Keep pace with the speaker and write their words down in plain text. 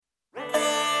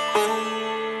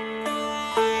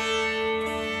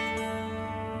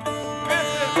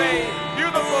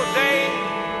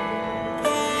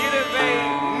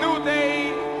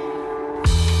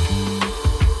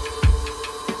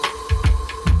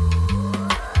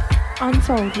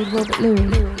Unfold with Robert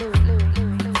Louis.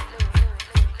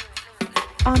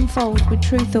 Unfold with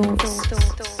True Thoughts.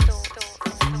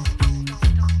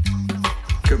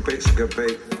 Good beats, good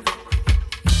beat.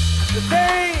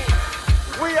 Today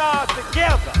we are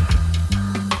together.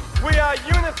 We are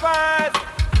unified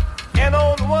and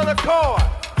on one accord.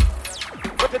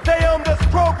 But today on this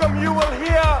program you will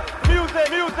hear music.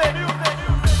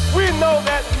 We know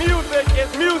that music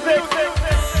is music.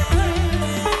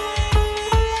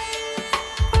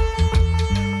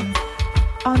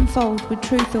 Unfold with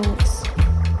True Thoughts.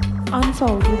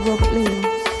 Unfold with Robert Louis.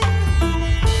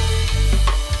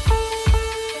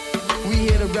 We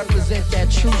here to represent that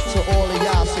truth to all of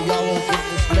y'all so y'all won't get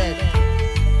misled.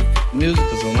 Music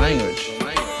is a language.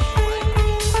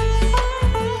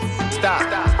 Stop.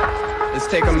 Let's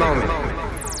take a moment.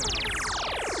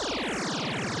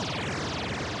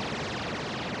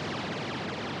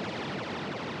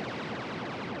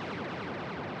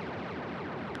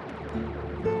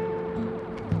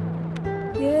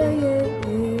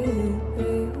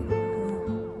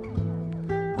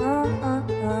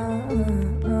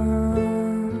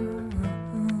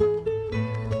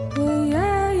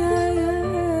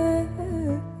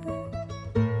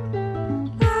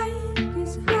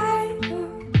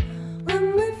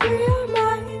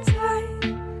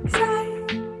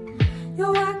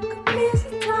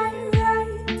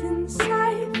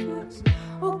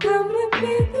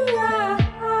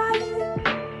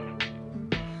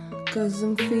 Cause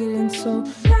I'm feeling so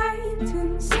light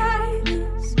inside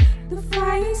us. The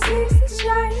fire seems to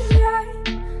shine right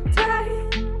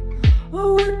tight.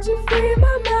 Oh, would you free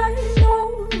my mind?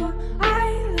 Oh, what I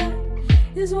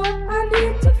like is what I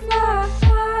need to fly.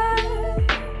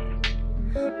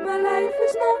 My life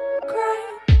is not a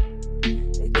crime.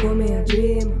 They call me a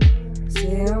dreamer,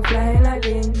 say I'm flying like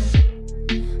wings,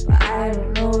 but I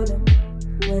don't know them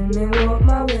when they walk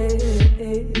my way.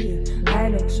 I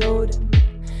don't show them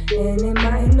any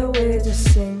mind the way to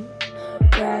sing.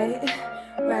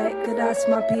 Right, cause that's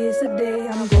my piece of day.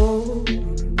 I'm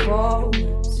going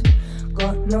forwards,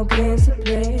 got no games to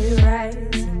play.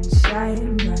 Rise and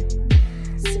shine bright.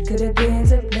 Sick of the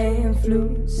games of playing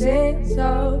flute, sing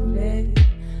softly.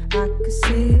 I could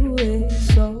see you way,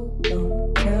 so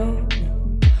don't tell me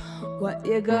what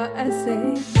you gotta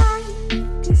say.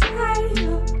 Life is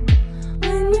higher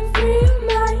when you free your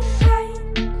mind.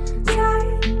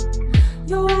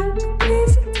 Yo, I could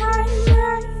place a time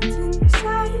right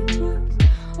inside us.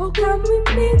 Oh, come with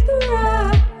me to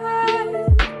ride.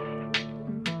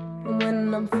 And when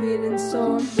I'm feeling so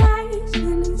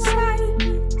rising inside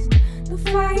us, the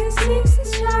fire seems to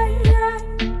shine right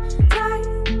tight.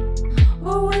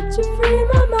 Oh, would you free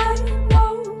my mind?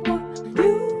 Oh, what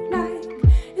you like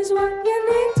is what you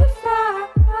need to find.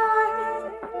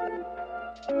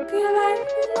 Your life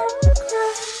is not a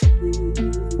crime.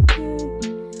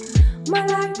 My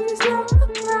life is not a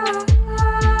crime.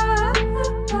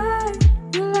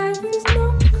 Your life is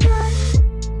not a crime.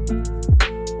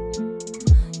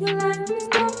 Your life is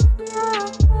not a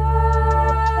crime.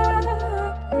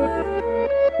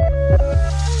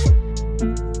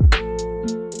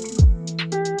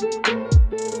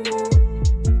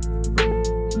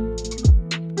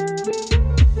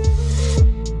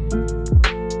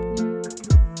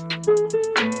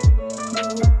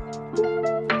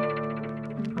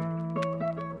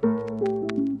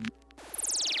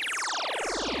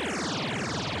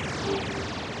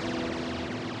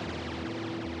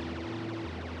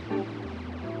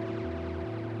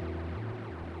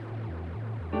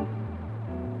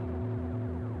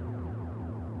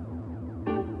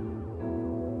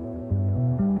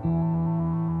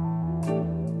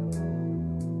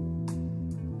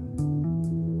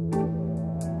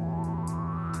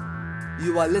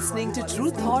 You are listening to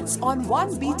True Thoughts on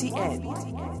 1BTN.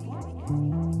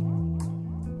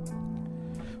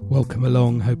 Welcome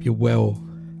along, hope you're well.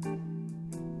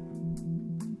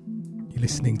 You're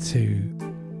listening to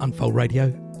Unfold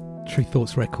Radio, True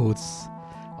Thoughts Records.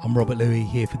 I'm Robert Louis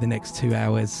here for the next 2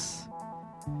 hours,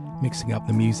 mixing up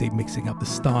the music, mixing up the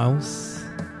styles.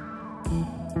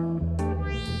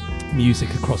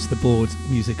 Music across the board,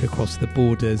 music across the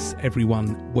borders,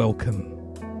 everyone welcome.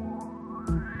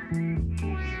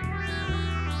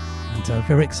 And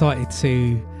very excited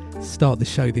to start the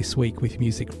show this week with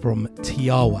music from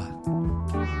Tiawa.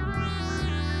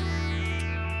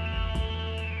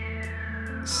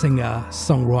 Singer,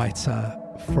 songwriter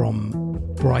from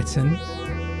Brighton.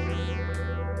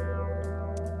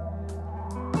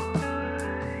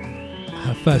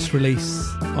 Her first release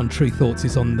on True Thoughts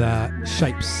is on the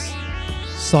Shapes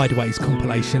Sideways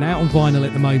compilation, out on vinyl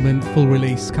at the moment. Full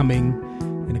release coming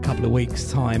in a couple of weeks'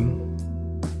 time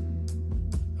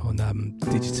on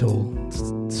digital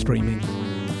streaming.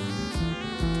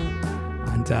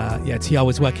 And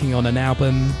Tiawa's working on an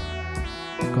album.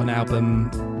 Got an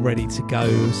album ready to go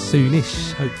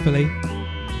soonish, hopefully.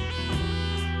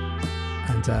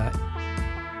 And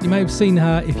you may have seen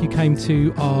her if you came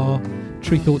to our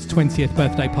True Thoughts 20th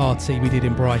birthday party we did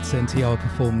in Brighton. Tiawa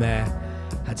performed there.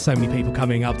 Had so many people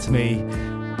coming up to me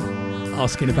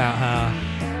asking about her.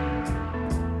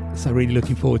 So really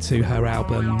looking forward to her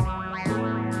album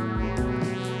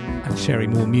and sharing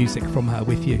more music from her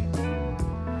with you.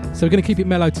 So we're going to keep it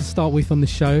mellow to start with on the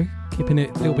show, keeping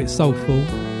it a little bit soulful.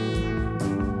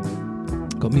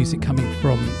 Got music coming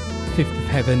from Fifth of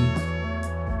Heaven,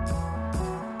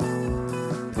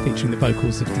 featuring the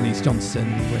vocals of Denise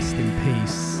Johnson, rest in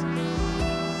peace.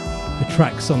 The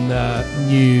tracks on the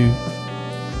new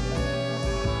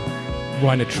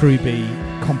Rainer Truby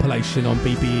compilation on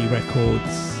BBE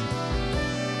Records.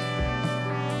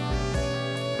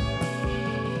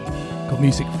 Got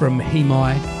music from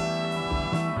Himai,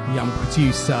 young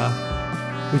producer,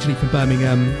 originally from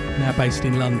Birmingham, now based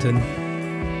in London.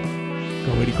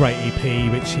 Got a really great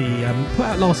EP which he put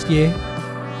out last year.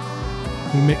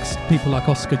 We mixed people like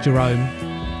Oscar Jerome,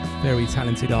 very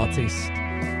talented artist.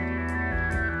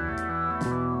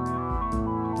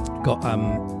 Got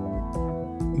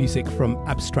music from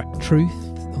Abstract Truth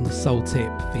on the Soul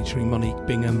Tip featuring Monique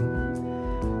Bingham.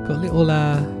 Got a little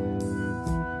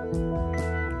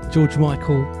George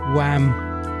Michael Wham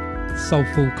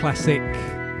soulful classic.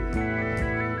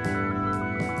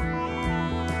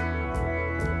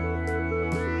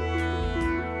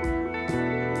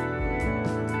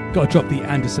 Got to drop the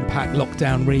Anderson .Paak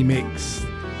Lockdown remix.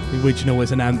 The original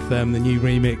was an anthem, the new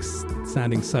remix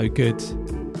sounding so good.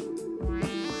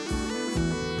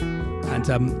 And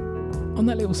on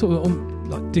that little sort of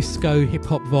like disco hip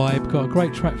hop vibe, got a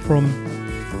great track from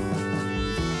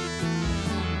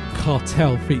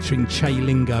Cartel featuring Che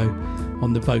Lingo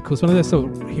on the vocals. One of those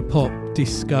sort of hip hop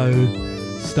disco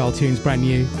style tunes, brand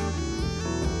new.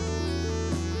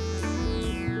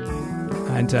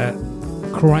 And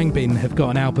Khruangbin have got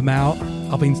an album out.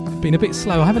 I've been a bit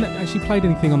slow. I haven't actually played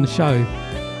anything on the show,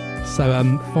 so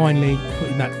finally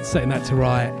setting that to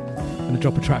right. I'm gonna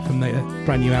drop a track from the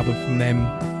brand new album from them.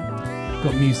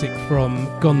 Got music from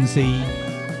Gonzi,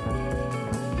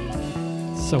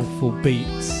 soulful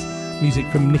beats. Music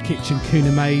from Nikic and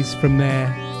Kuna Maze from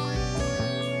their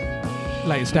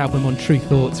latest album on True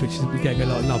Thoughts, which we gave a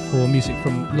lot of love for. Music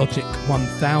from Logic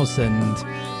 1000,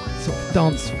 sort of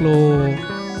dance floor,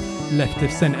 left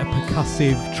of centre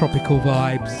percussive tropical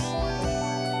vibes.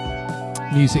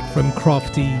 Music from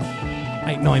Crafty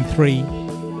 893.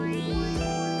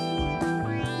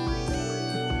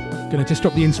 Gonna just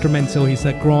drop the instrumental. He's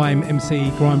a grime MC,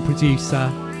 grime producer.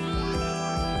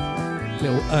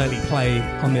 Little early play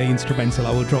on the instrumental.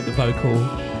 I will drop the vocal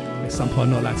at some point.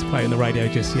 I'm not allowed to play on the radio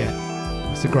just yet.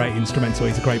 It's a great instrumental.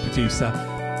 He's a great producer.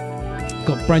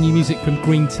 Got brand new music from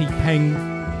Green Tea Peng.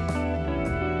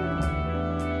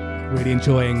 Really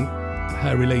enjoying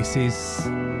her releases.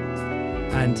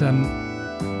 And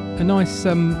a nice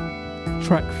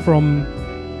track from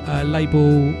a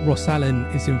label Ross Allen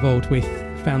is involved with,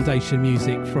 Foundation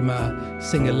Music, from a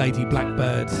singer Lady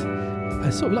Blackbird.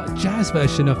 A sort of like jazz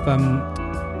version of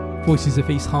Voices of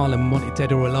East Harlem, Wanted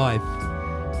Dead or Alive.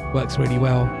 Works really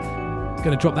well.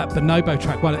 Going to drop that Bonobo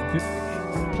track. Well,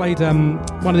 played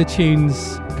one of the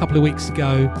tunes a couple of weeks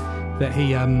ago that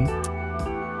he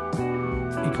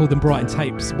called them Brighton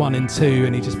Tapes 1 and 2,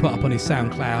 and he just put up on his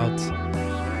SoundCloud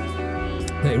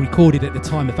that he recorded at the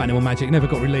time of Animal Magic. Never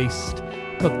got released.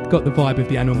 Got the vibe of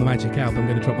the Animal Magic album. I'm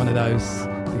going to drop one of those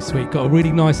this week. Got a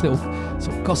really nice little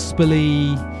sort of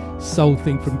gospel-y soul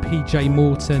thing from PJ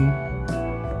Morton.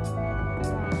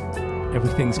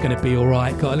 Everything's going to be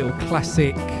alright. Got a little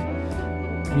classic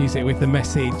music with the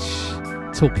Message,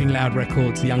 Talking Loud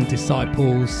Records, The Young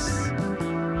Disciples,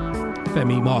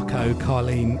 Femi Marco,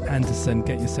 Carleen Anderson,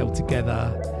 Get Yourself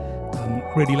Together.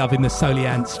 Really loving the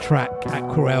Soliance track,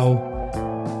 Aquarelle,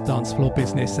 Dance Floor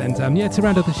Business. And to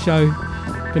round up the show,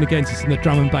 going to get into some of the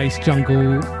drum and bass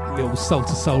jungle, little soul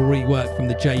to soul rework from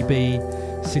the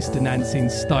JB, Sister Nancy,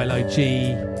 Stylo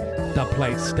G,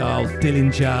 dubplate style,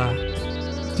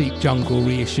 Dillinger, Deep Jungle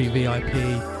reissue VIP,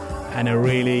 and a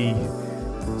really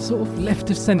sort of left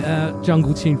of centre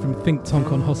jungle tune from Think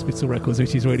Tonk on Hospital Records,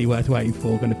 which is really worth waiting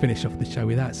for. Going to finish off the show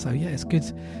with that. So yeah, it's good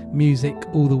music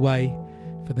all the way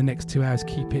for the next 2 hours.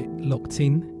 Keep it locked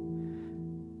in.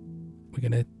 We're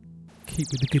going to Keep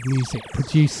with the good music.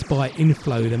 Produced by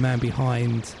Inflow, the man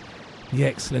behind the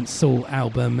excellent Sault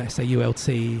album,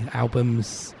 S-A-U-L-T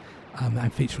albums,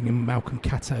 and featuring Malcolm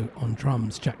Cato on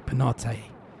drums, Jack Panate,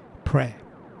 Prayer.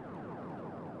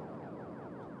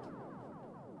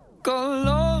 Got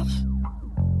lost,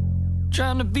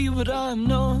 trying to be what I am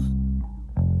not.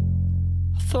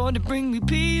 I thought it'd bring me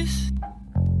peace.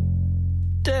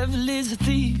 Devil is a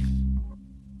thief.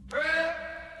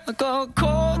 I got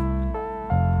caught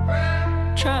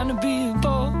trying to be a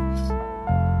boss.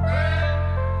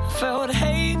 I felt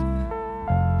hate,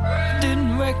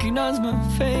 didn't recognize my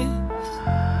face.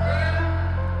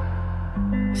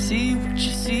 See what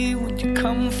you see when you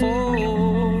come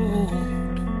forward.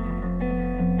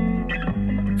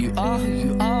 You are who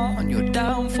you are on your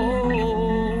downfall.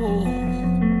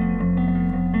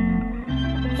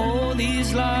 All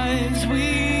these lives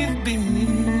we've been,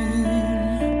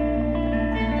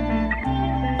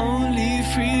 only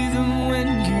free them when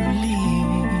you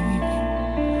leave.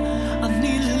 I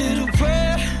need a little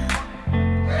prayer,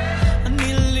 I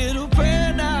need a little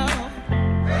prayer now.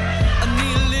 I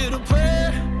need a little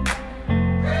prayer,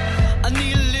 I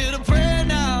need a little prayer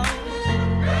now.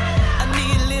 I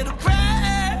need a little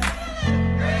prayer,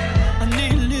 I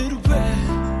need a little prayer.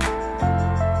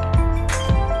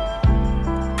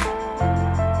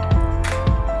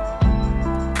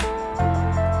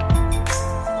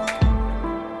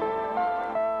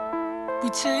 We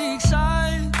take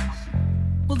sides,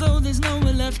 although there's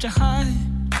nowhere left to hide.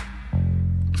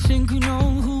 Think we know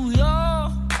who we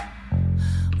are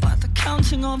by the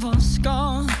counting of our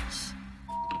scars.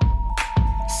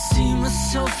 See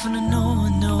myself and I know, I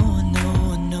know, I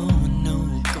know, I know, I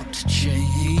know, got to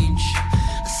change.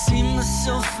 I see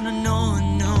myself and I know, I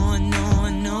know, I know, I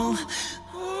know.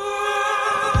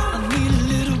 I need a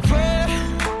little prayer,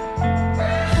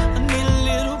 I need a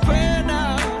little prayer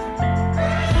now.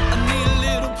 I need a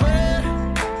little prayer,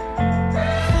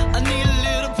 I need a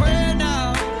little prayer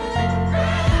now.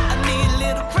 I need a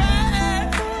little prayer,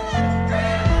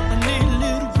 I need a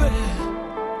little prayer.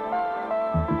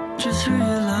 Just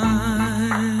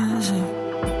realizing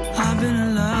I've been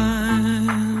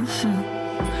alive since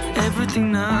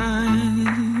everything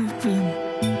I've been.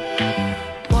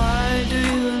 Why do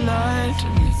you lie to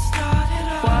me?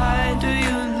 Why do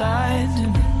you lie to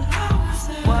me?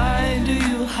 Why do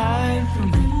you hide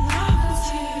from me?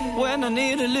 When I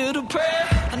need a little prayer,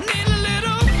 I need a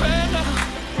little prayer now.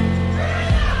 I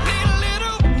need a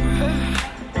little prayer,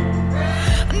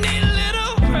 I need a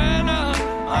little prayer now.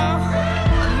 I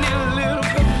need a little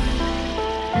prayer,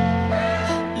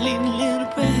 need a little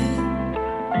prayer,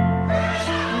 I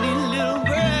need a little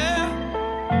prayer.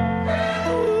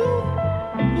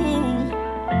 Ooh, ooh.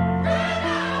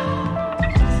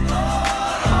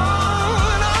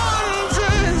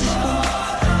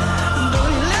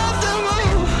 Don't you let them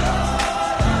move,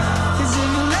 'cause if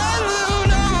you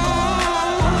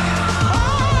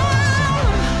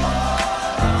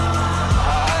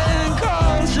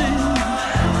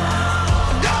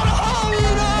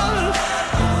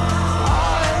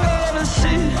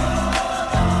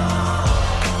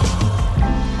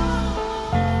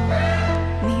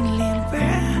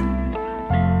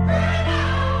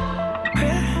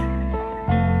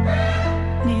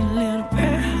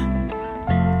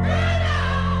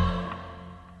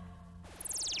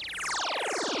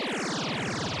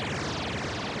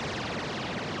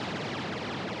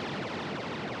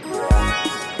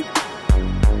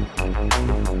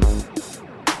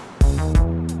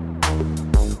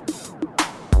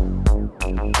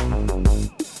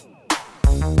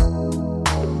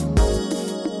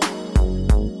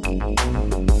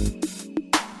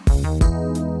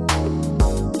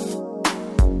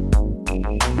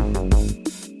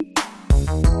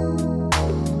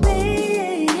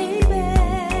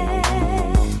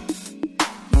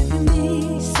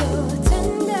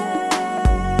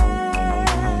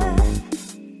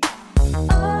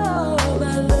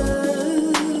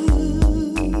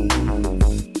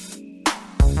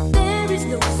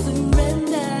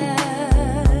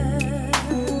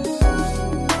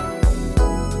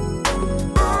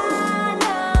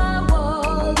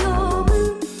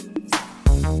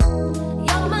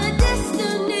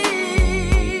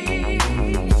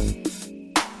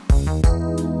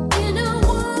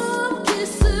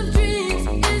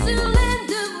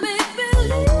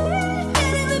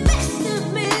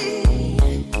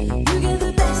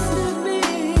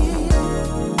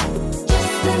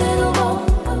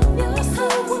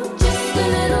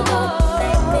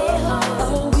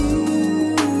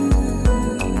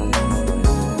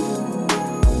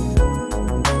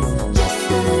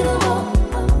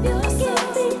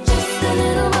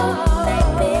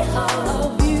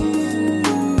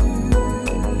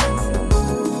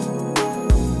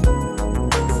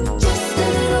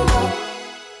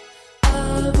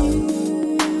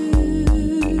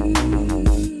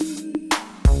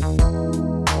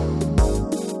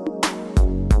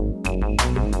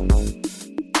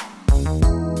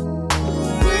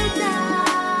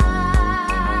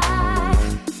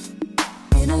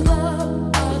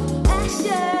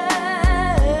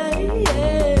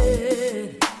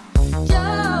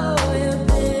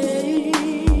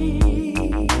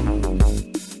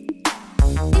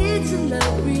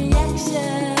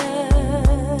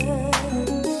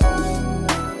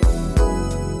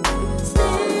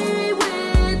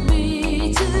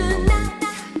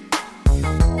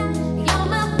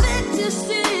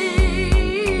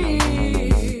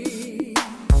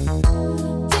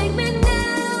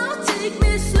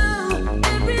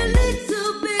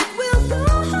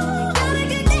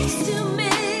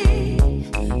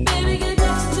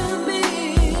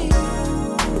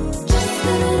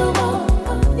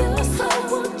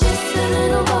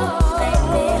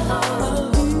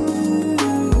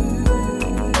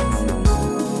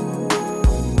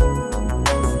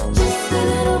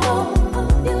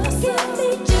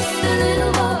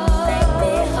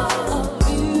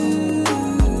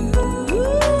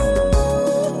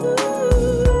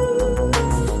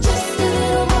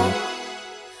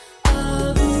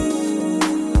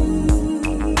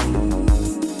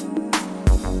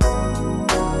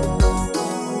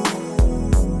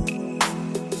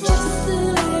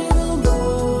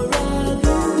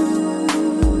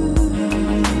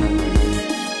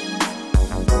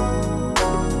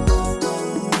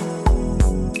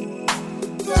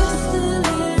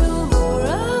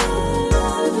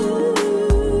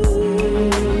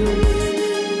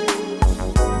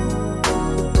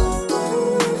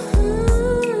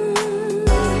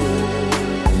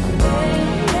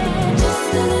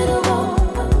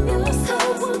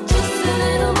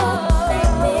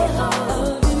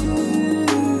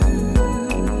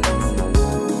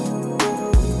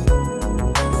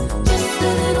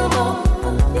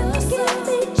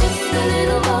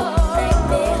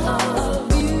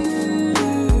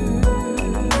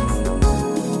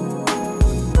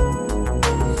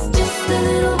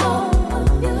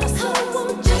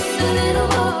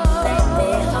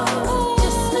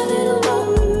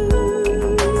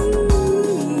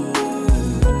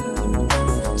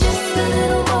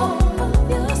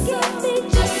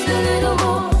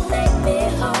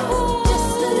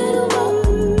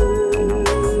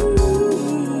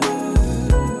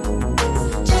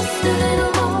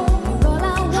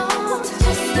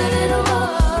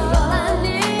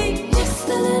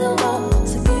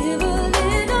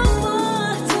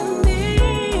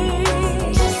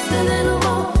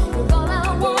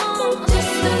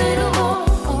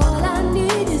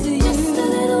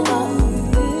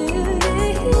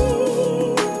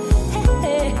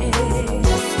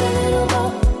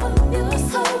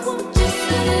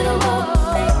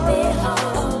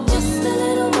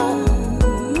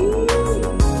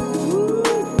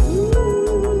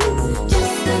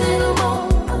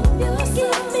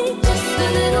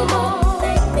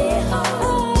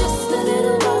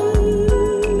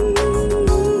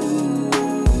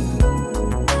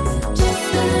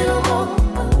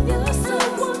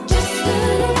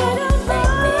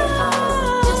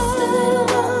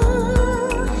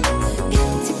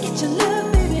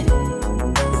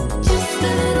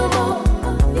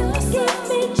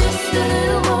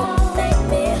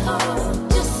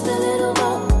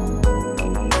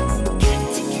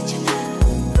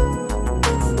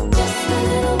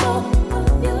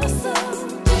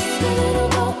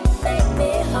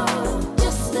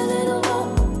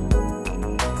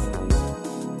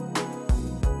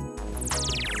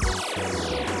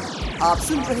आप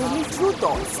सुन रहे हैं true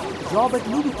thoughts Robert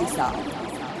Luby के साथ।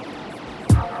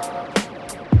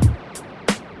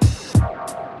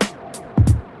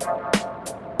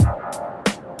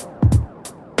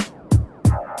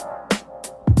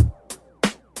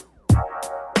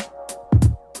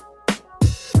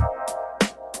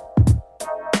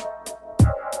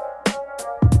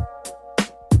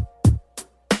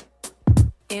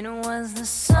 It was the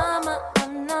summer of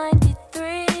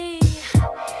 '93.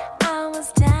 I was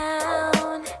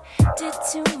down, did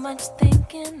too much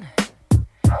thinking,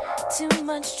 too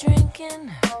much drinking.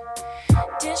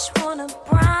 Dish water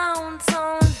brown,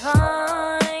 tone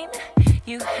fine.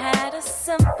 You had a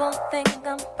simple thing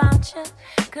about you,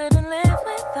 couldn't live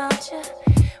without you.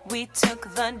 We took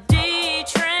the D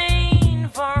train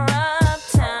for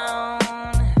uptown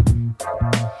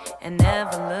and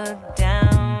never looked down.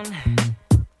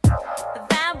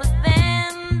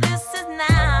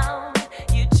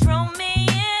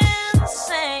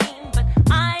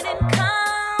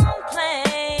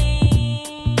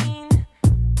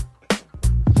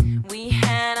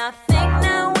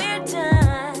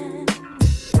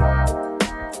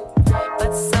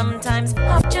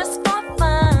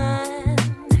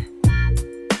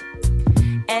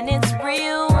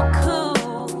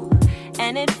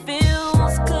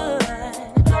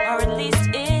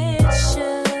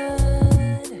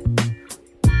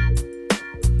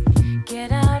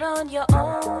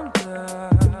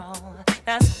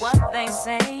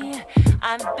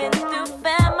 I've been through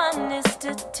feminist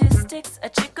statistics. A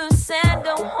chick who said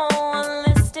go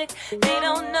holistic. They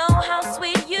don't know how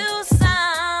sweet you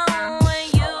sound when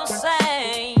you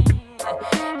say,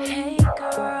 hey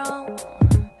girl,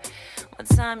 what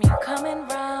time you coming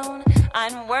round?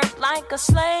 I'd work like a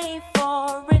slave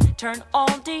for it. Turn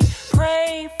all D,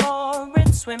 pray for it.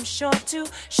 Swim shore to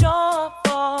shore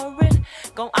for it.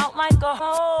 Go out like a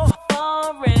hoe for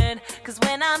it. Cause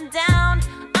when I'm down,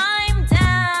 I'm down.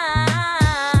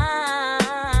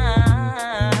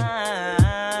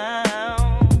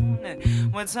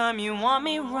 What time you want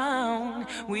me round?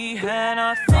 We had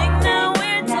our thing, now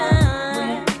we're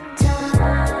done.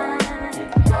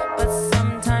 But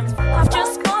sometimes I'm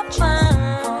just for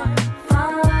fun.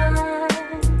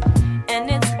 And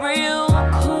it's real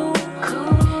cool.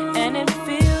 And it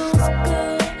feels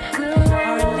good.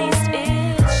 Or at least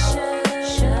it should.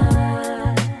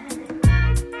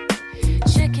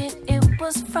 Check it, it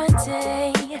was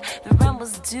Friday. The rent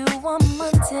was due on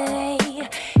Monday.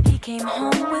 He came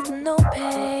home with no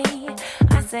pay.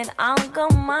 I said I'll go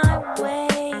my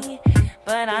way,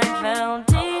 but I fell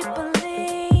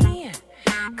deeply,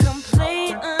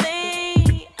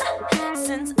 completely.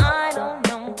 Since I don't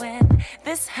know when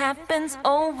this happens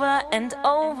over and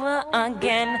over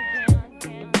again.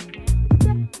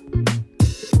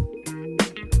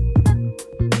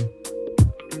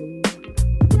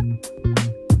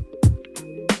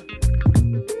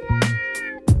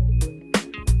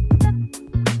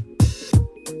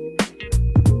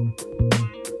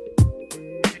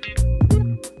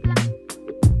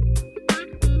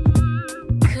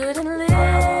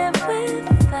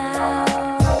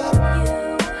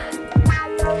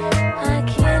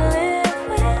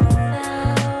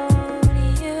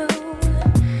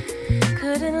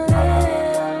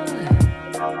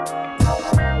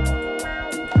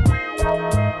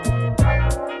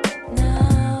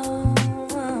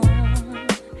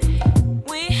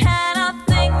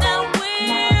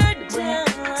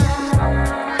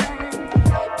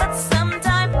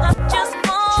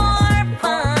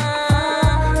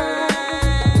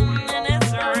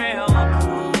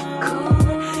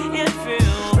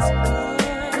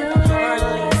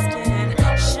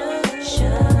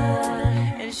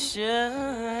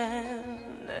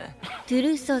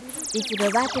 With the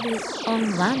batteries on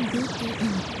 1 BPM.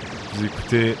 Vous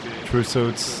écoutez True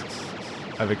Thoughts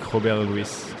avec Robert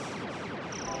Louis.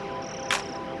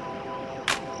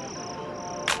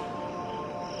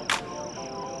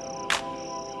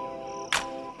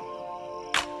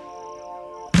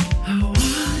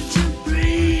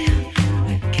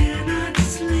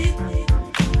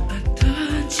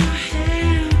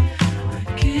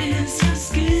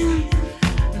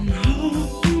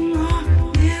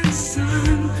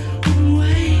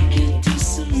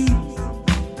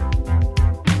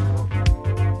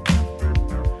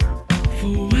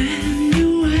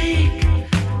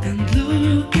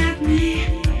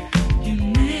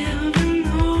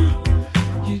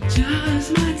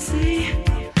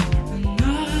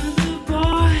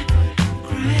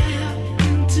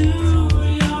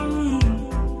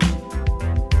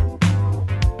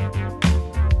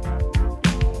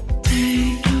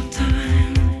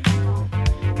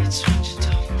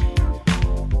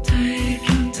 Take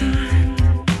your time.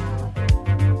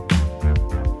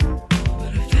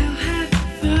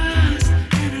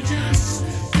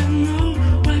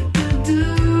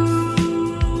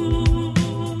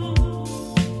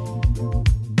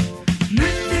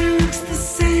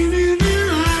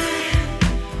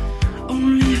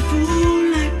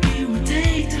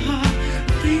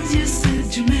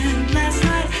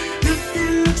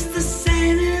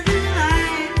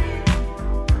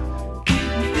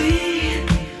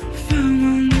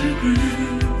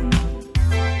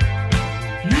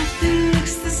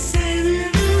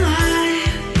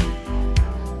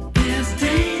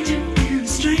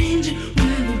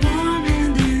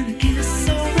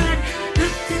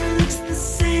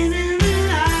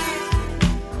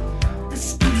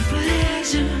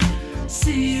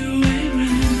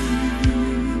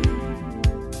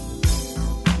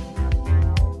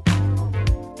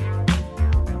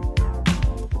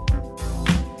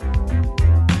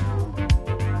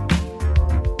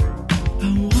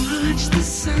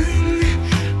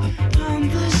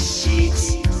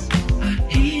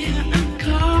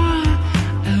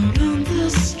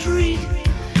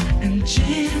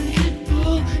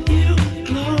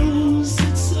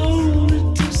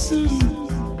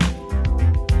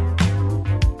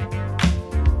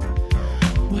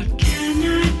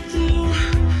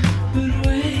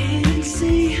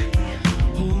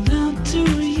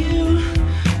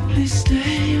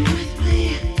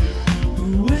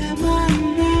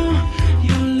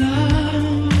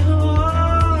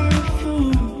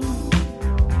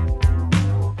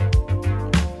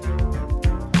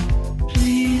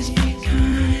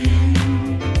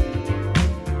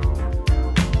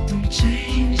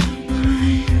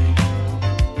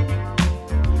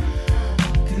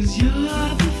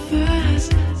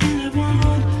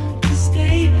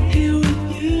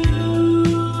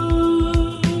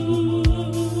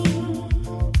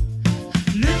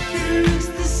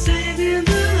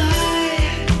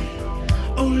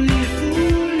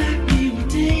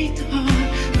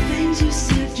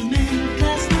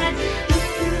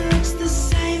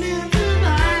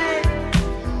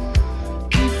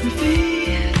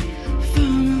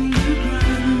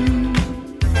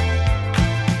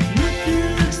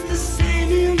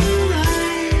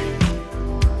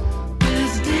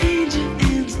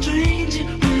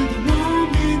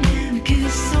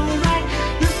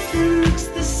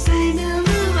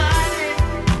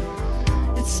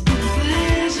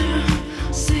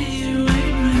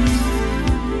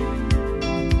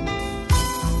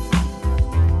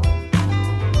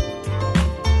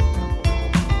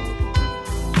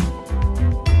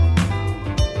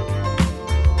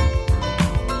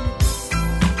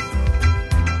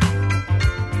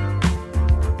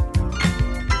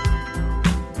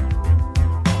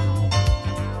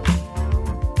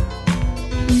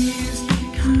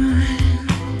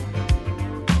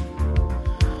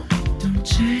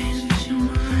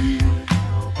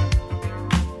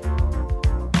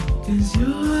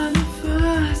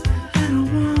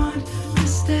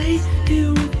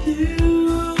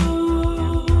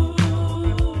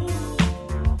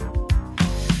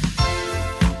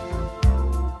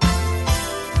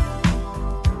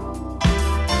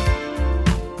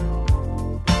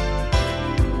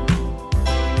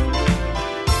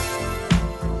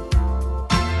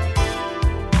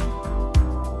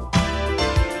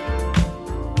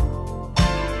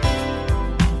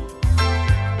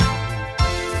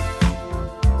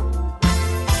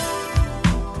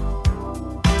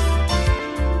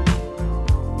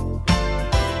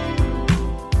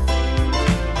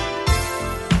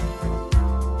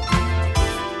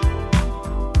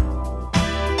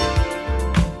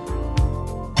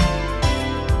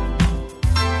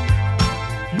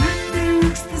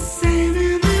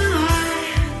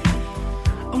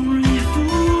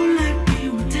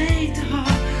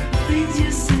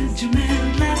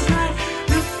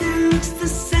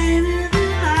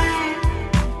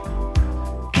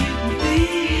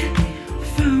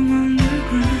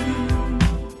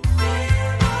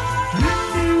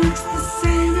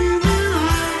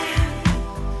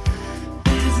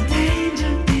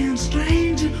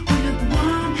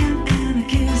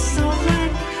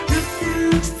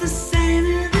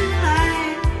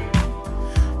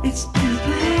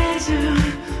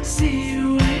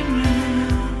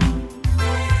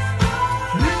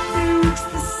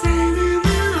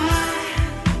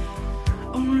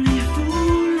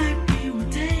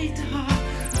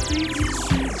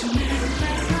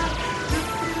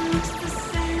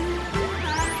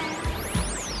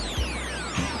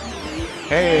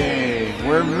 Hey,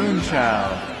 we're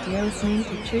Moonchild. You're listening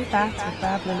to True Facts with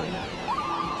Rob Louie.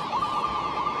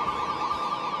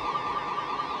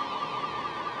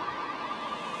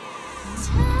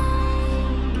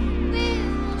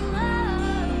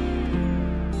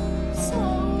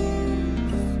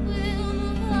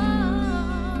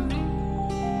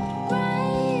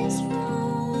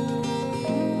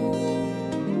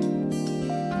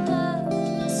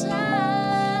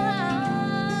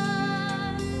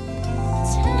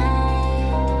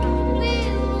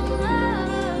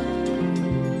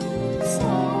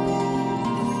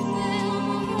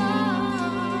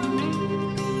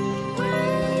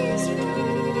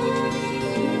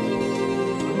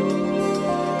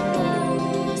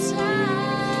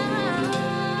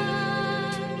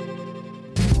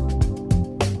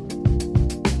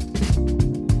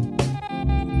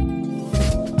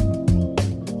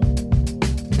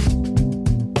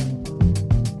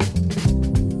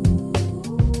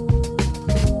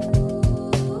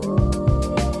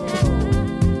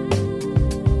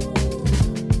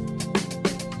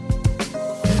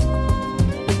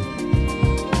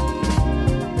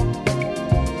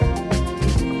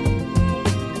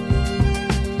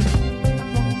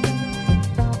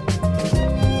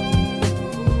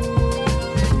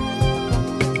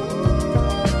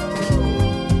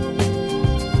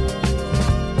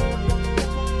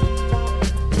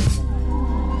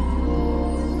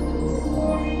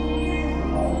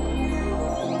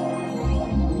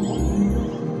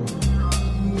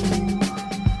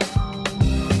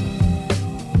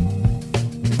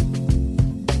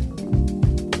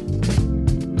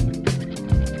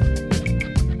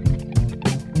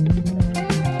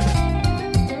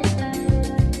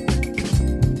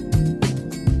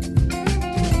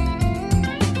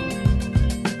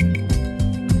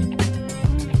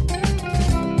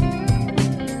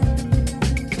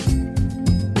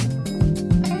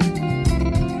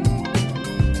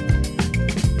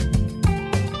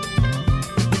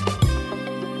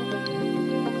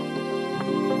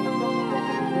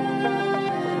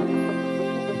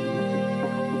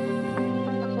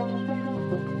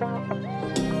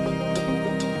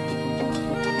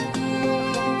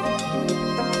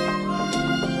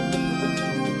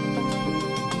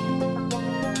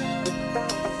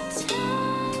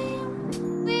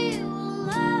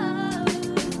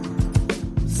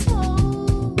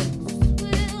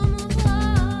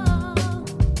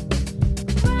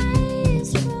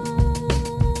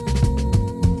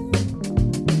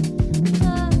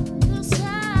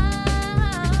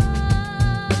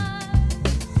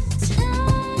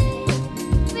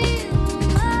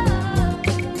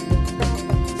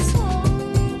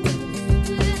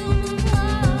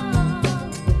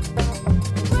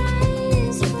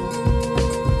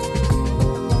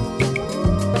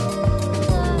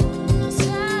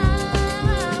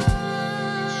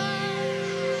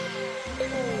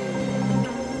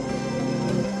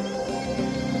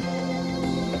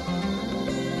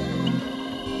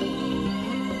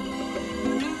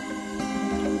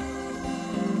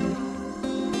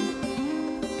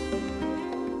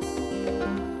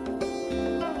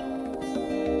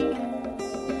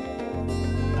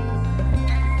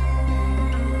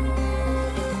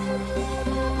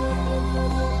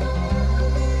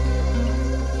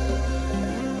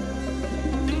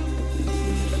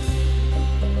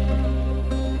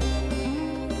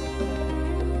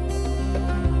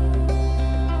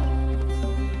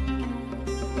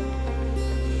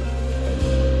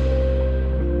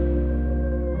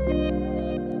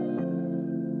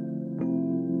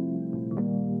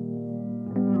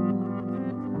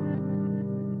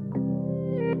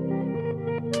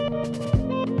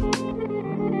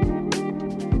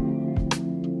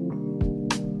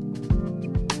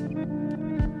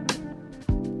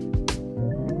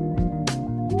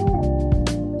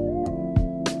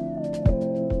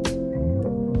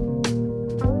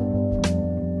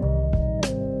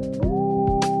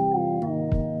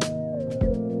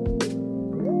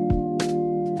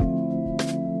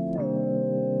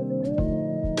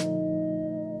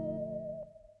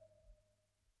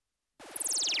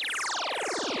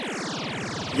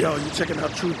 Yo, you checking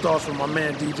out True Thoughts with my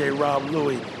man DJ Rob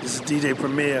Louie. This is DJ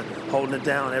Premier holding it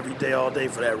down every day, all day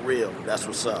for that real. That's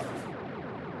what's up.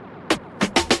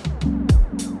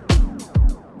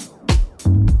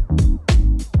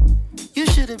 You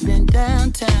should have been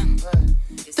downtown.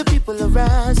 The people are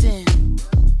rising.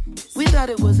 We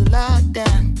thought it was a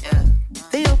lockdown.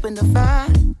 They opened the fire.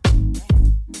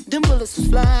 Them bullets was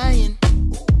flying.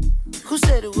 Who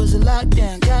said it was a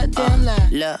lockdown? Goddamn lie.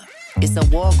 Look. It's a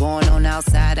war going on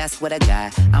outside, I swear to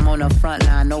God. I'm on the front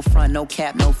line, no front, no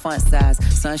cap, no font size.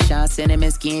 Sunshine,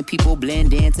 cinnamon skin, people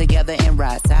blend in together and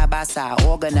ride side by side,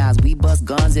 organized. We bust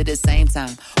guns at the same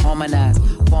time, harmonize.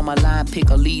 Form a line, pick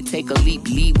a lead, take a leap,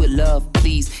 lead with love,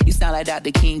 please. You sound like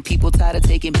Dr. King, people tired of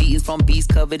taking beatings from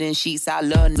beasts covered in sheets. I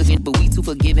love looking, but we too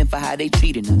forgiving for how they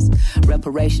treating us.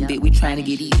 Reparation, bit, we trying to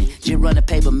get even. Just run a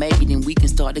paper, maybe then we can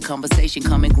start the conversation.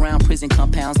 Common ground, prison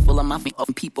compounds full of mafia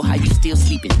people. How you still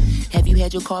sleeping? Have you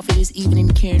had your coffee this evening,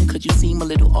 Karen? Could you seem a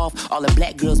little off? All the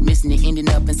black girls missing and ending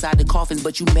up inside the coffins,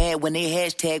 but you mad when they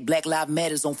hashtag Black Lives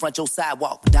Matters on front your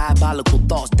sidewalk. Diabolical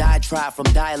thoughts, diatribe from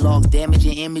dialogues,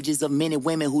 damaging images of men and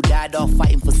women who died off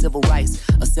fighting for civil rights.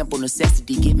 A simple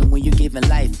necessity given when you're giving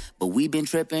life, but we been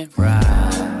tripping. Right.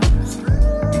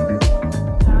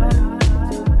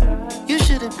 You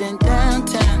should have been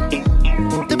downtown.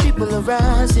 The people are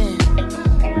rising.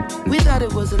 We thought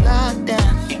it was a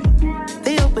lockdown.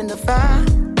 They opened the fire.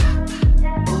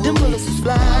 Them bullets was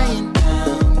flying.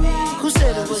 Who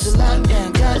said it was a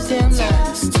lockdown? Goddamn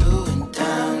lies. In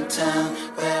downtown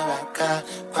where I got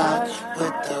popped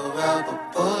with the rubber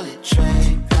bullet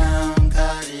tray down.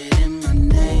 Got it in my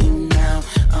name now.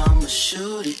 I'ma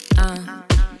shoot it.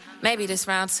 Maybe this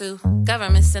round 2.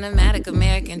 Government cinematic,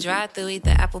 American drive-through. Eat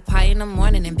the apple pie in the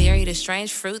morning and bury the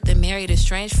strange fruit. Then marry the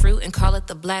strange fruit and call it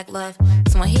the black love.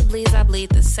 So when he bleeds, I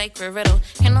bleed the sacred riddle.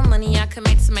 Ain't no money I can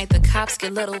make the cops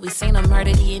get little. We seen them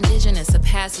murder the indigenous, a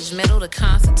passage middle. The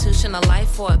Constitution, a life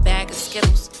for a bag of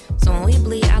Skittles. So when we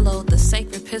bleed, I load the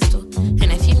sacred pistol.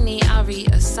 And if you need, I'll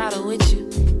read Asada with you.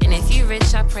 And if you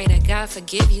rich, I pray that God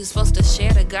forgive you. Supposed to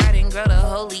share the garden, grow the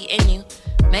holy in you.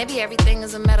 Maybe everything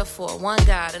is a metaphor, one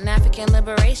God. An African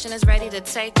liberation is ready to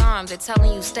take arms. They're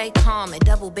telling you stay calm. They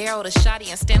double-barrel the shotty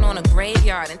and stand on a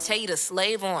graveyard and tell you to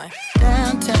slave on.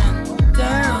 Downtown,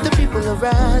 the people are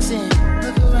rising.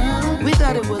 We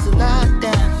thought it was a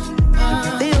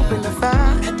lockdown. They opened the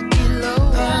fire.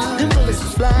 Them bullets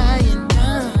was flying.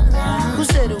 Who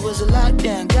said it was a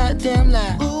lockdown? Goddamn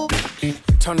lie.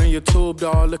 Turn on your tube,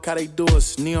 dawg, look how they do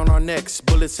us. Knee on our necks,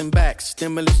 bullets in backs,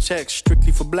 stimulus checks,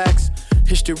 strictly for blacks.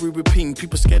 History repeating,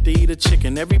 people scared to eat a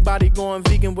chicken. Everybody going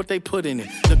vegan, what they put in it.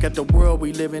 Look at the world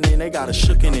we living in, they got a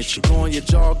shook in it. You go on your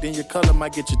jog, then your color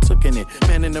might get you took in it.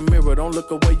 Man in the mirror, don't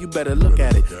look away, you better look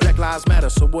at it. Black lives matter,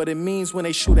 so what it means when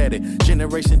they shoot at it.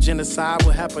 Generation genocide,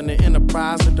 what happened to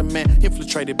enterprise? That the man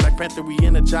infiltrated, Black Panther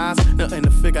re-energized. Nothing to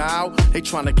figure out, they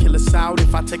trying to kill us out.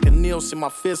 If I take a Niels in my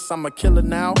fist, I'm a killer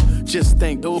now. Just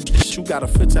think, dude, you gotta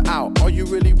filter out. Are you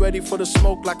really ready for the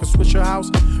smoke like a Swisher House?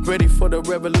 Ready for the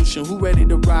revolution, who ready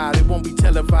to ride? It won't be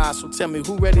televised, so tell me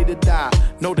who ready to die?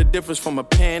 Know the difference from a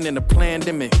pan and a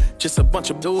pandemic. Just a bunch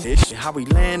of dudes, how we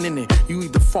land in it. You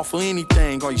either fall for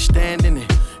anything or you stand in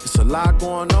it. It's a lot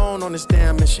going on this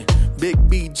damn mission. Big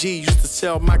BG used to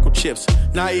sell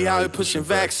microchips. Now he out here pushing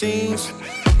vaccines.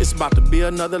 It's about to be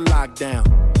another lockdown.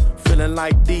 Feeling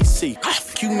like DC.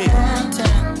 You mean?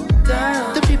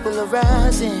 Down, the people are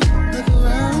rising.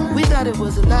 We thought it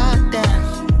was a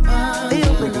lockdown. They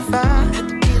opened the fire.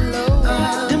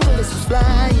 Them bullets was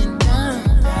flying.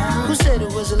 Who said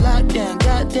it was a lockdown?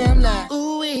 Goddamn lie.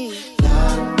 Ooh-wee.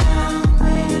 Lockdown,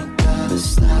 we ain't gotta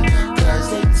stop. Cause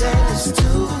they tell us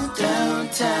to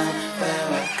downtown. Where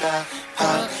I got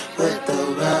popped with the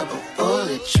rubber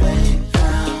bullet tray.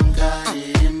 Found, got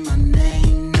it in my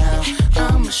name now.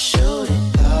 I'ma shoot it.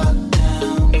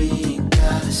 Lockdown, we ain't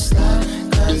gotta stop.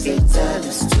 Cause they tell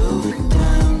us to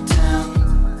downtown.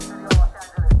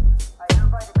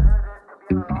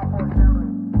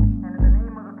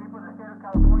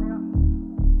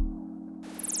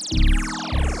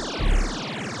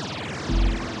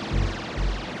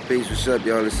 Peace, what's up,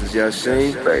 y'all? This is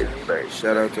Yasin.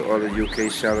 Shout out to all the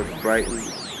UK, shout out to Brighton.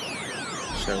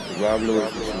 Shout out to Rob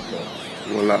Lewis.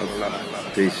 One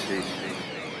love. Peace.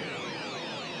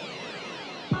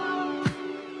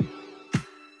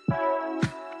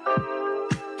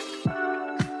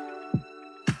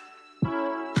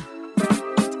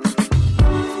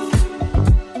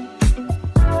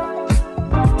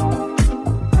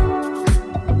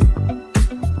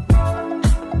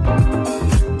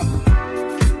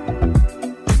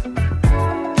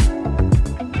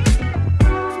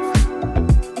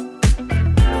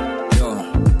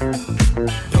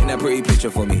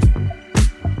 For me,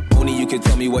 only you could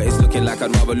tell me what it's looking like,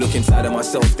 I'd rather look inside of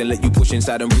myself than let you push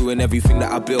inside and ruin everything that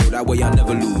I built. That way I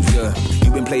never lose, yeah.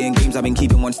 You've been playing games, I've been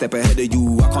keeping one step ahead of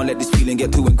you. I can't let this feeling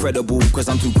get too incredible, cause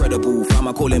I'm too credible. Found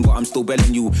my calling, but I'm still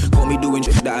belling you. Got me doing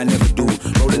shit that I never do.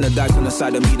 Rolling the dice on the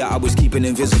side of me that I was keeping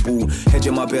invisible.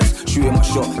 Hedging my best, shooting my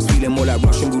shot. It's feeling more like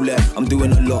Russian roulette. I'm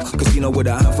doing a lot. Casino with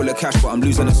a handful of cash, but I'm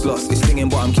losing the slots. It's stinging,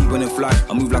 but I'm keeping it fly.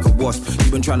 I move like a wasp.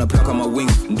 You've been trying to pluck on my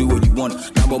wings and do what you want.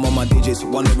 Now I'm on my digits,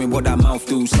 wondering what that mouth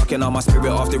do. Sucking out my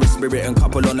spirit after a spirit and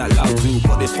couple on that loud too.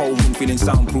 Got this whole room feeling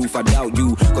soundproof, I doubt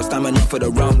you. Got stamina for the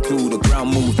round two, the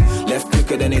ground moved. Left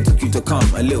quicker than it took you to come.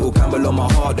 A little Campbell on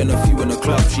my heart and a few in the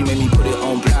club. She made me put it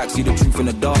on black, see the truth in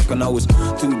the dark. And I was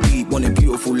too deep, wanting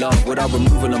beautiful love. Without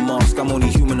removing a mask, I'm only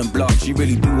human and blood. She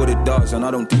really do what it does and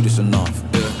I don't do this enough,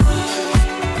 yeah.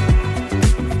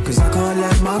 Cause I can't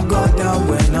let my guard down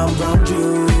when I'm around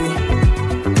you.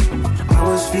 I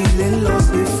was feeling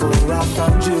lost before I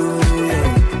found you,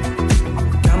 yeah.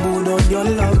 Gambled on your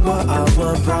love but I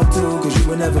wasn't proud to. Cause you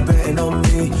were never betting on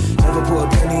me, never put a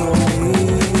penny on me.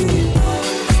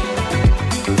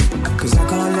 Cause I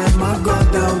can't let my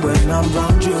guard down when I'm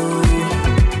around you.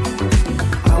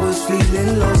 I was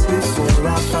feeling lost before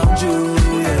I found you,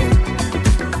 yeah.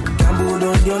 Gambled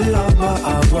on your love but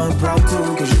I wasn't proud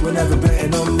to. Cause you were never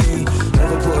betting on me,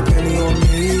 never put a penny on me.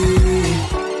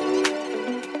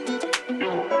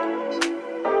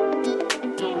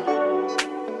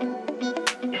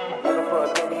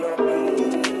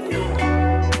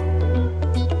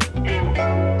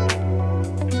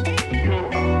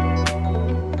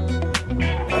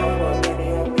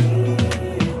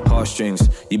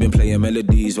 You've been playing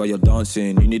melodies while you're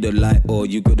dancing. You need a light or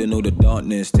you gotta know the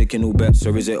darkness. Taking all bets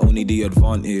or is it only the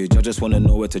advantage? I just wanna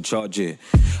know where to charge it.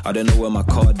 I don't know where my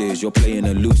card is. You're playing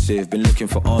elusive. Been looking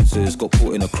for answers. Got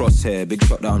caught in a crosshair. Big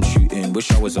shot that I'm shooting.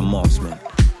 Wish I was a marksman.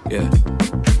 Yeah.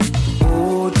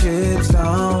 All chips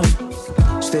down.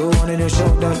 Still wanting to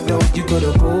show that dope. You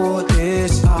could've bought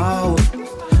this out.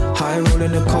 High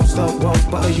rolling the coast up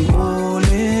rope. But are you all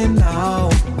in now?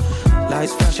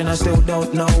 Lights flashing, I still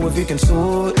don't know if you can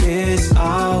sort this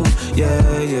out.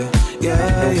 Yeah, yeah,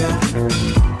 yeah, yeah.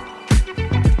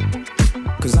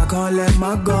 Cause I can't let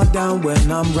my guard down when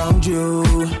I'm around you.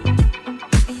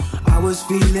 I was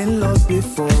feeling lost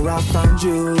before I found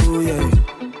you, yeah.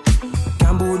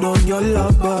 Gambled on your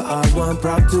love, but I wasn't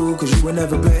proud to. Cause you were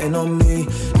never betting on me,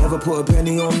 never put a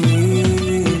penny on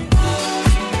me.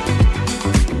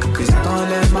 Cause I can't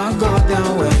let my guard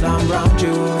down when I'm around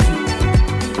you.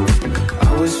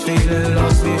 I was feeling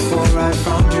lost before I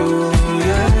found you,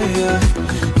 yeah, yeah.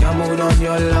 Gambled on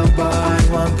your love, but I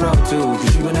wasn't proud to.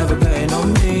 Cause you were never betting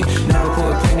on me, never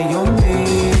put a penny on me.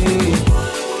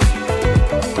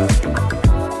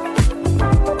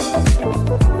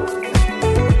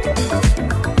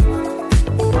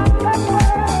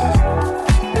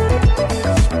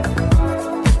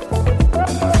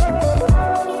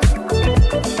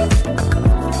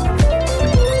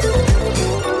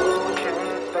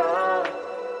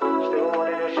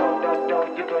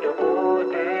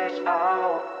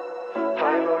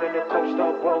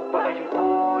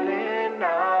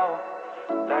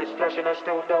 I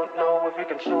still don't know if we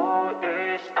can sort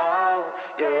this out.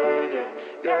 Yeah, yeah,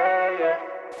 yeah, yeah.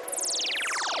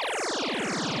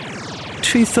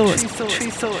 True Thoughts.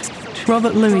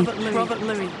 Robert Louis.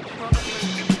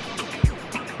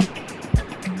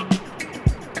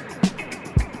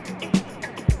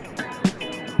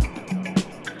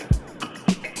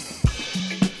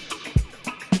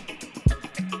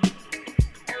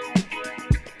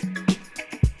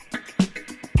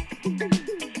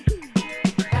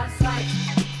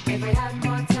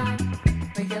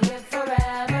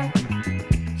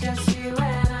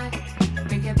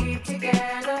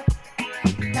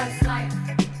 That's life.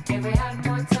 If we had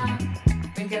more time,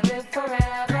 we could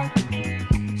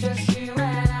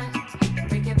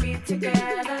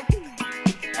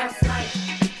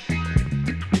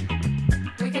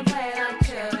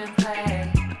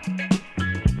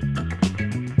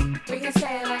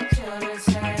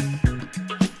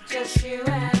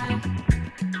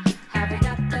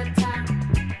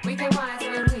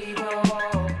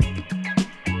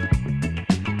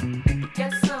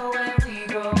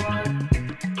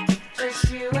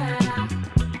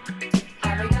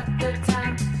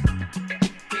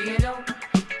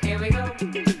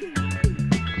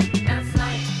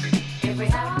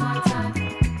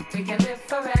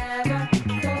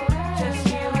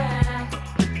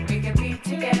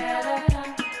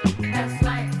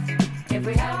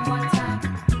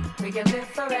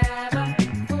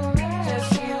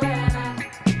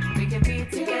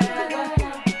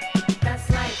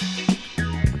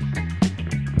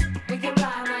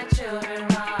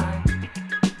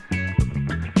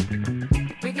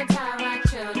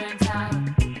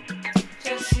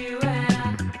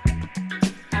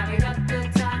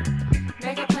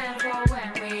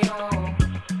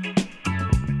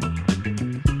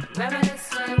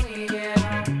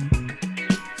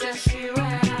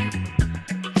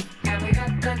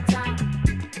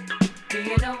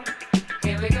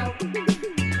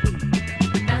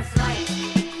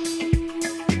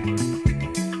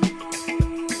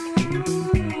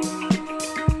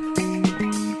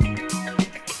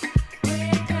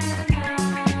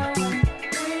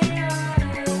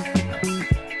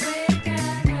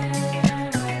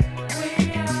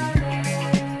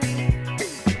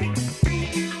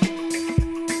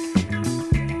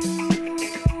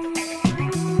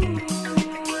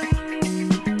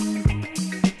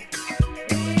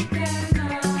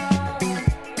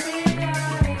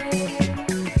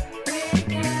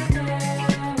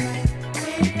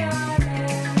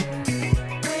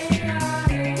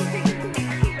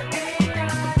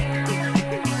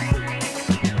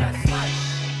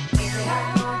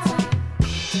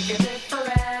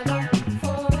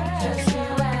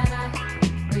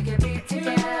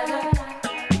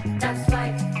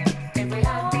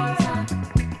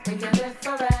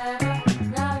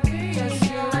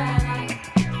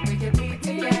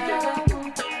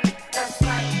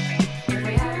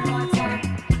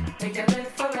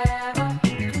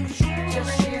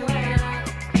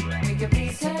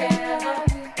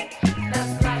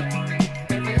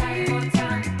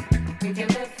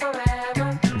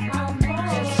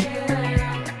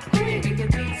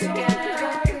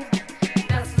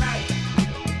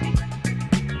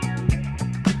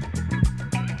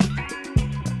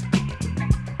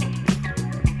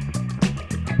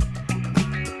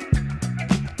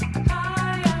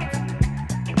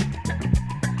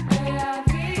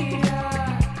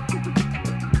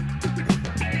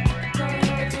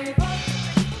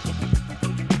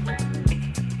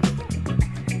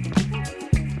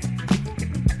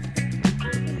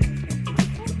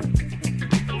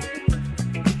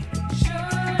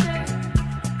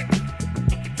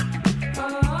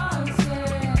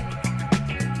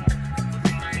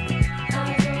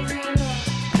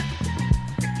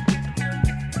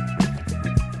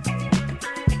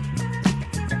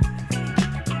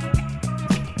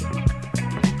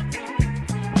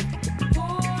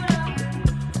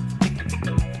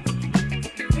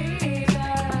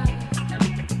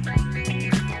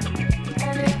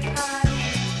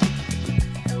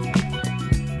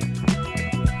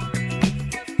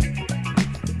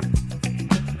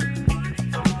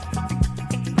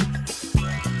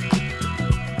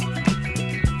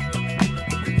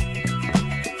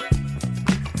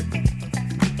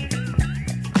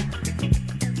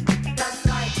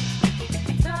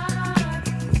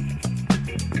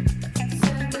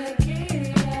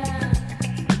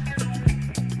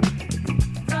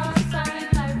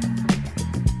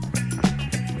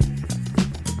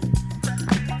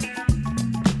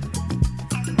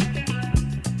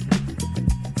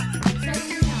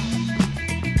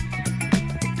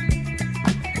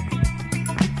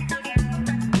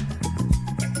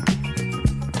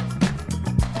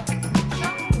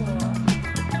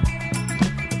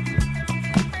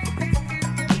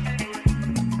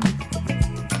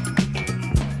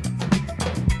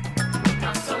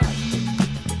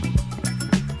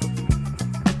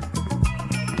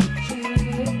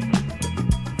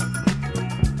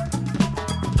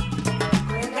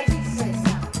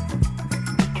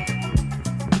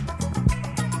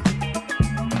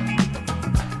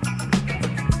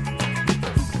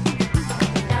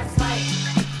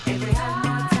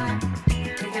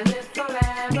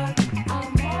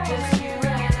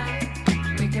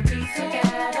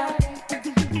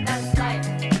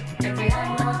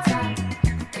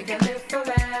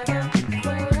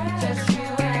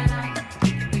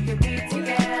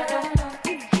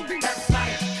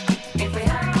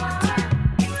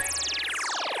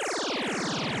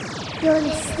You're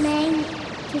listening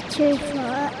to True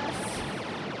Thoughts.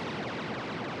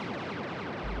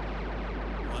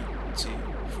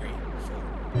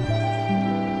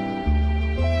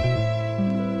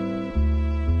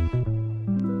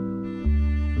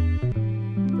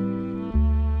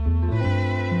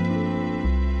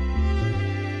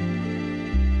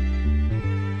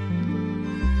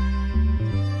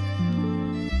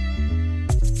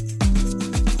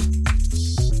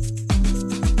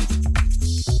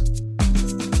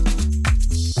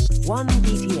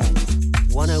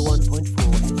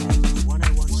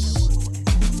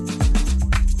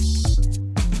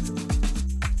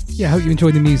 Yeah, I hope you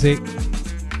enjoyed the music.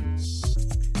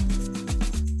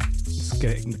 Just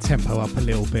getting the tempo up a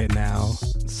little bit now.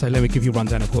 So let me give you a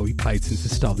rundown of what we played since the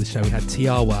start of the show. We had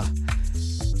Tiawa,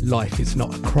 Life Is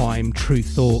Not a Crime, True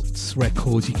Thoughts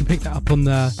Records. You can pick that up on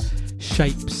the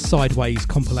Shape Sideways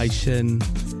compilation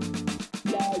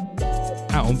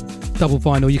out on double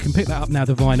vinyl. You can pick that up now,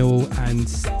 the vinyl, and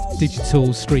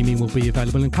digital streaming will be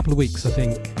available in a couple of weeks, I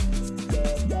think.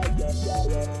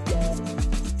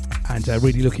 And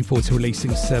really looking forward to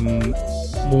releasing some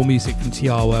more music from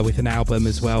Tiawa with an album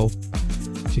as well,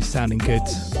 which is sounding good.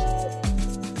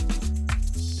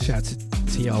 Shout out to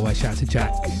Tiawa, shout out to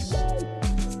Jack.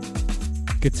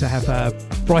 Good to have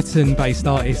Brighton-based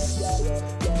artists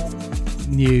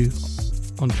new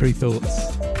on True Thoughts.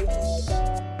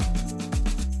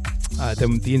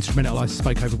 Then the instrumental I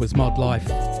spoke over was Mod Life,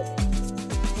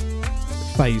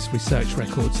 Phase Research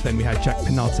Records. Then we had Jack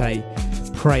Pinate,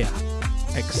 Prayer,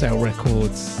 XL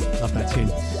Records, love that tune.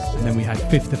 And then we had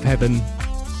Fifth of Heaven,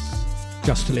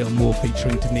 Just a Little More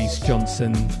featuring Denise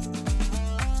Johnson.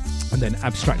 And then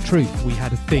Abstract Truth, we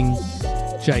had A Thing,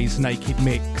 Jay's Naked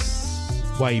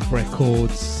Mix, Wave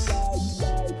Records,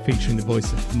 featuring the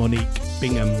voice of Monique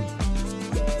Bingham.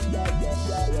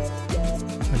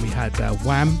 And we had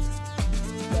Wham,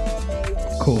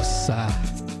 of course,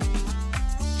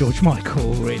 George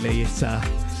Michael, really, it's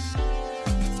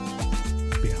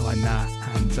behind that,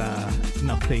 and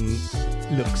Nothing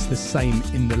Looks the Same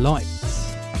in the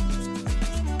Lights. I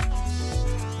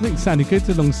think it sounded good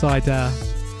alongside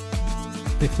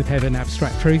Fifth of Heaven,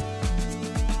 Abstract Truth.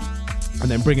 And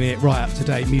then bringing it right up to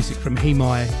date, music from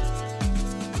Himai,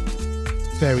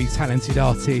 very talented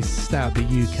artist out of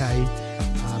the UK.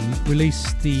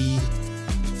 Released the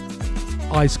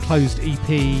Eyes Closed EP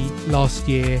last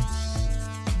year,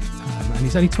 and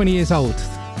he's only 20 years old.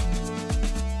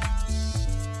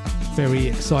 Very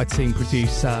exciting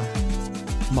producer,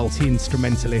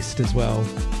 multi-instrumentalist as well.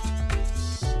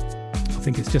 I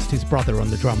think it's just his brother on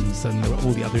the drums and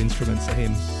all the other instruments are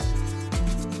him.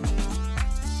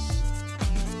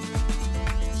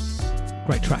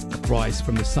 Great track, Rise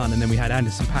from the Sun. And then we had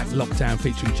Anderson .Paak, Lockdown,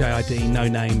 featuring JID, No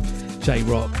Name,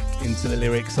 J-Rock into the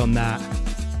lyrics on that.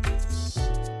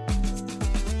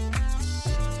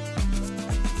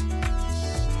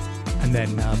 And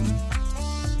then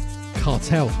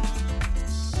Cartel,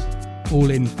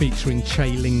 All In featuring Che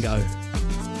Lingo.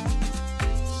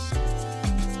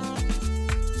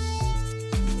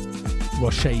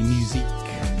 Roche Music.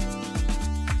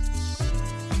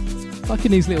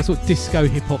 Liking these little sort of disco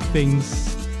hip-hop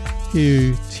things,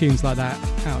 few tunes like that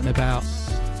out and about.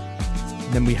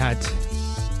 And then we had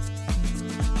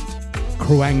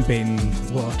Kruangbin,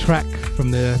 what a track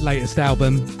from the latest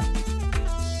album,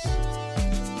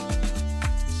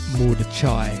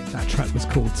 Mordechai. That track was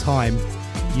called Time,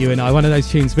 You and I. One of those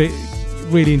tunes, but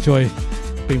really enjoy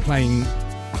been playing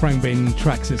Kruangbin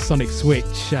tracks at Sonic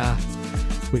Switch,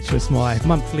 which was my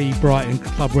monthly Brighton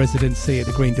club residency at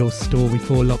the Green Door store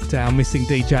before lockdown. Missing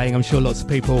DJing, I'm sure lots of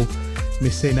people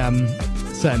missing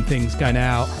certain things, going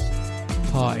out,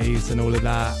 parties and all of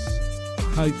that.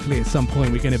 Hopefully at some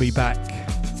point we're going to be back.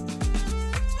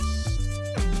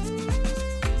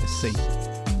 Let's see.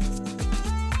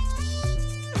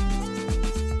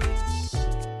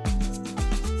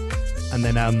 And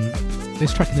then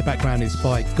this track in the background is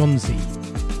by Gonzi.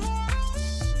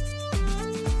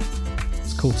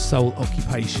 Called Soul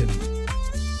Occupation.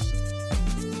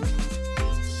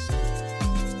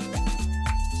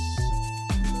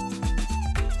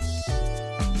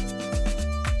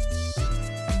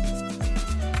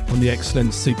 On the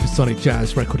excellent Supersonic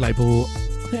Jazz record label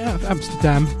out of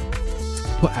Amsterdam,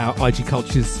 put out IG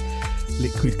Culture's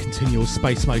Liquid Continual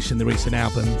Space Motion, the recent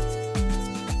album.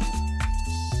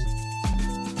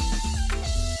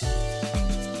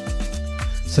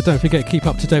 So don't forget, keep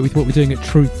up to date with what we're doing at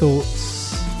True Thoughts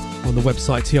on the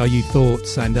website TRU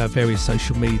Thoughts and various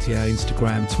social media,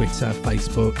 Instagram, Twitter,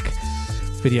 Facebook,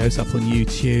 videos up on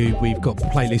YouTube. We've got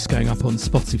playlists going up on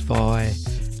Spotify,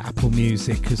 Apple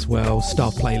Music as well,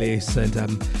 staff playlists, and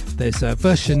there's a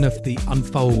version of the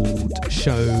Unfold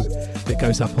show that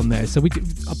goes up on there. So I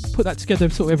put that together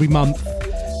sort of every month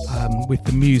with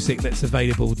the music that's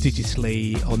available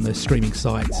digitally on the streaming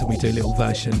sites, and we do a little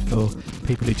version for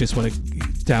people who just want to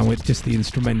download just the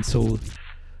instrumental.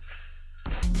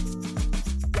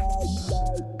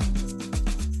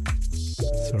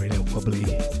 Sorry, a little wobbly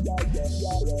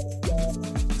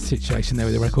situation there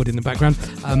with the record in the background.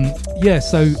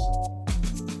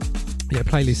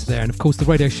 Playlists there, and of course the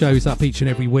radio show's up each and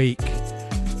every week.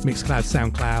 Mixcloud,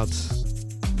 SoundCloud.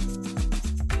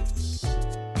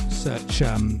 Search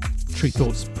True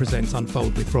Thoughts Presents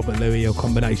Unfold with Robert Louis or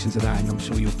combinations of that, and I'm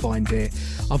sure you'll find it.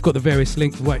 I've got the various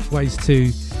ways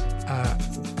to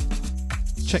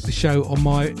check the show on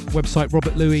my website,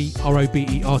 Robert Louis,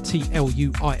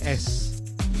 ROBERTLUIS.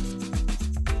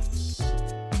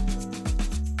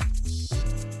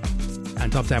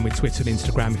 And I'm down with Twitter and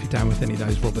Instagram if you're down with any of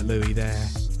those, Robert Louis there.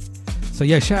 So So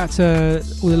yeah, shout out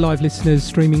to all the live listeners,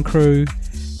 streaming crew,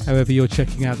 however you're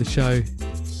checking out the show.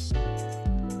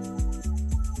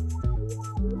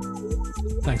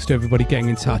 Thanks to everybody getting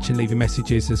in touch and leaving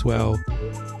messages as well.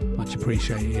 Much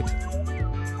appreciated.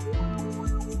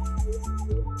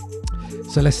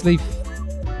 So let's leave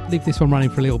this one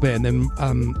running for a little bit, and then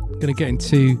I'm going to get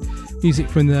into music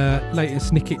from the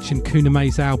latest Nikic and Kuna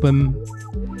Maze album,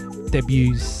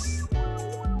 Debuts.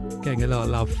 Getting a lot of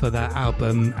love for that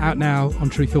album. Out now on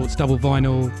Tru Thoughts, double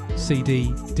vinyl,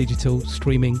 CD, digital,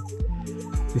 streaming.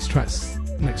 Next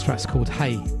track's called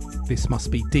Hey, This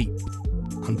Must Be Deep.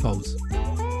 Unfolds.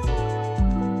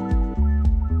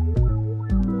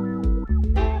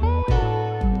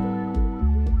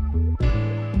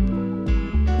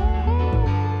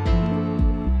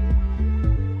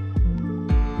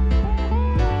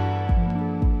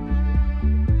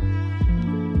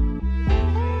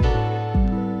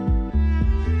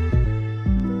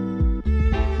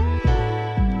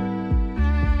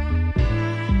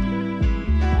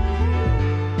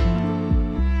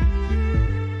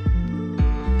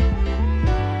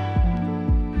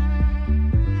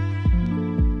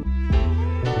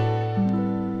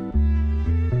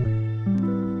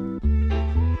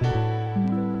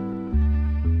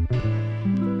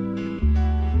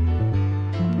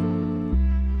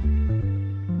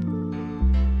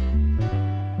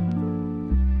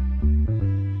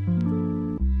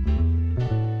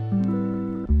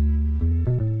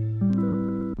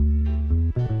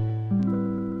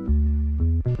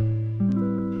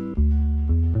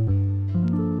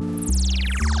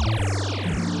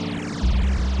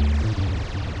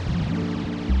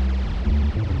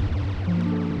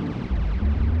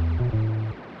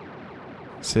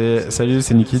 Salut,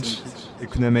 c'est Nikic et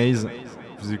Kuna Maze.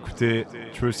 Vous écoutez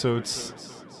Tru Thoughts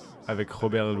avec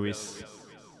Robert Louis.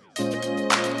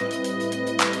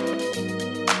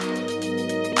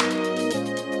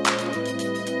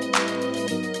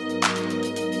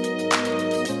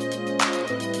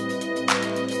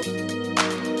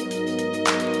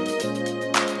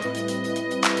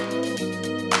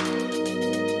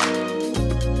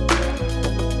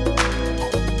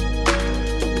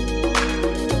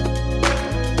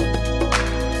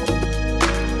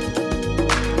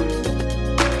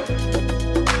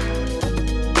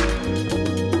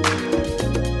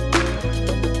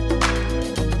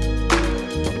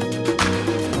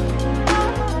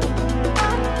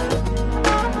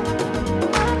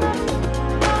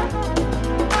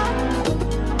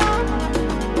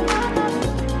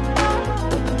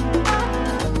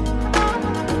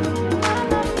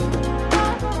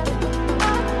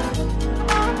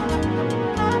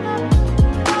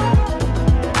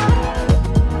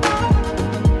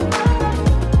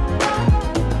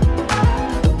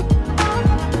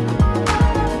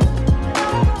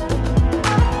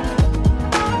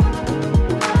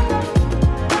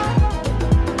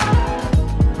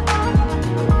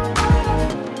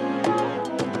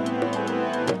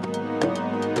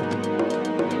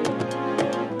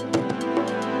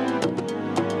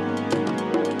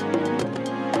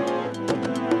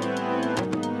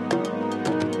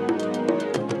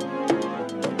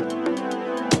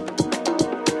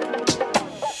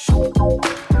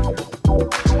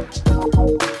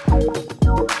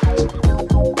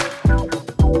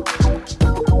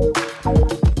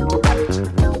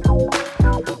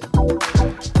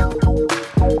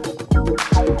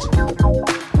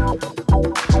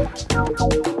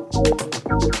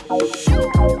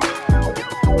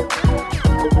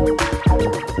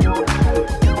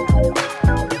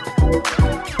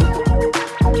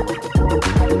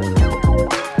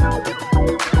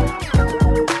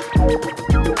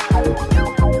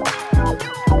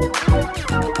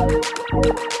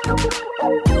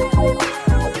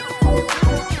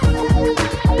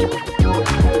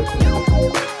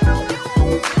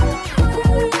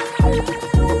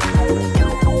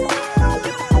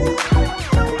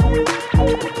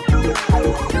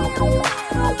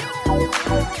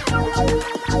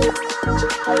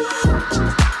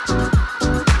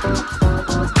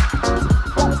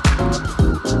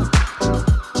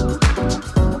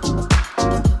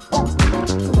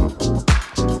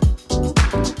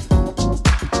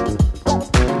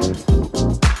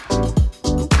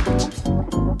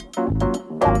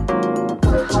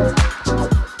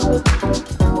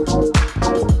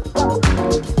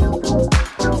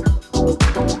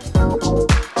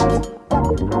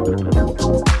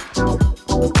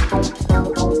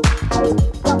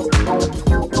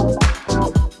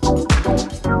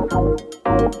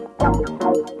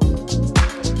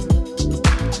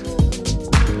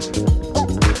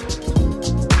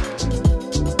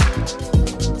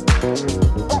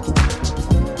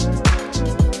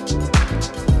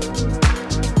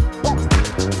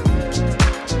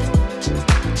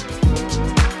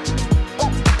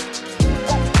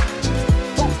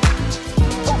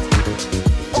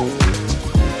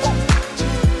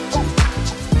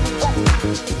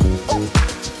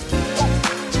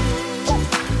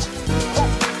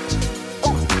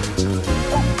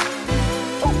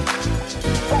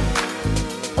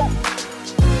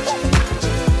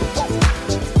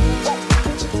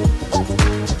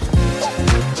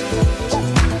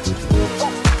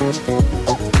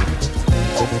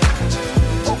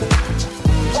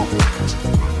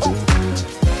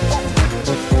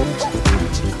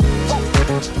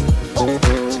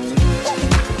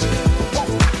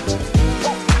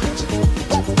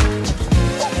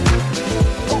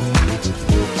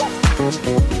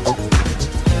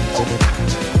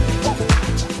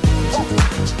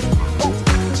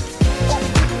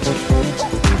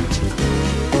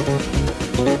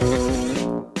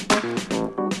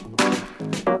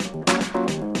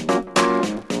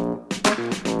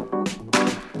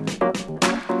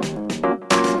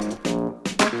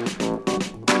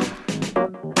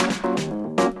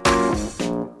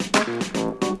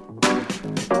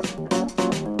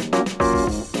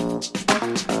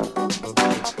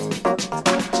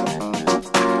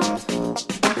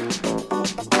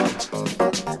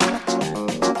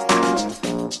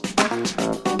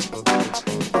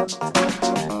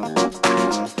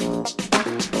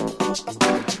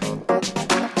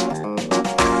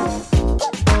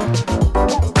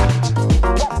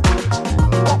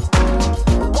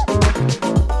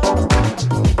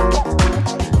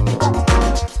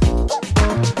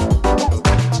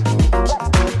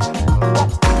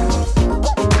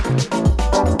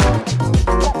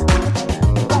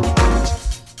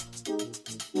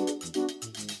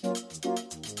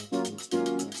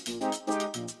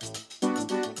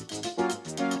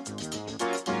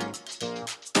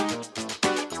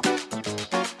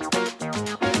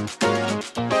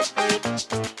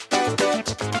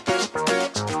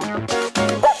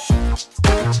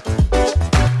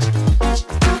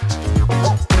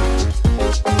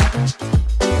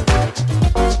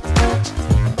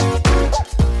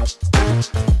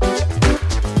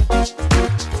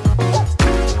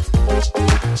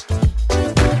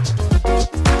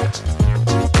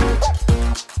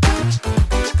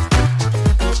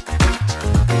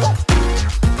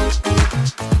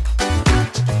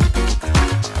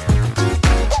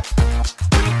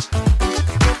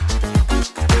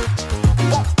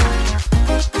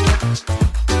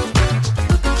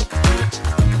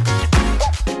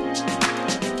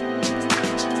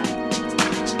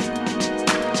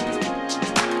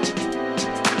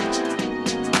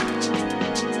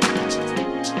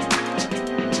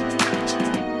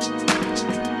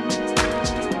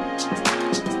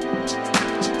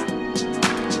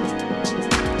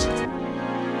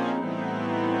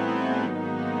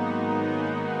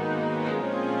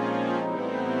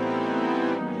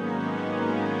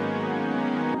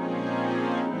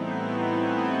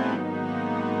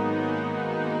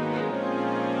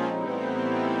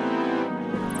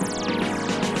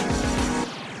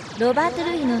 ロバート・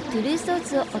ルイのトゥルーソー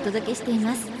ツをお届けしてい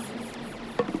ます。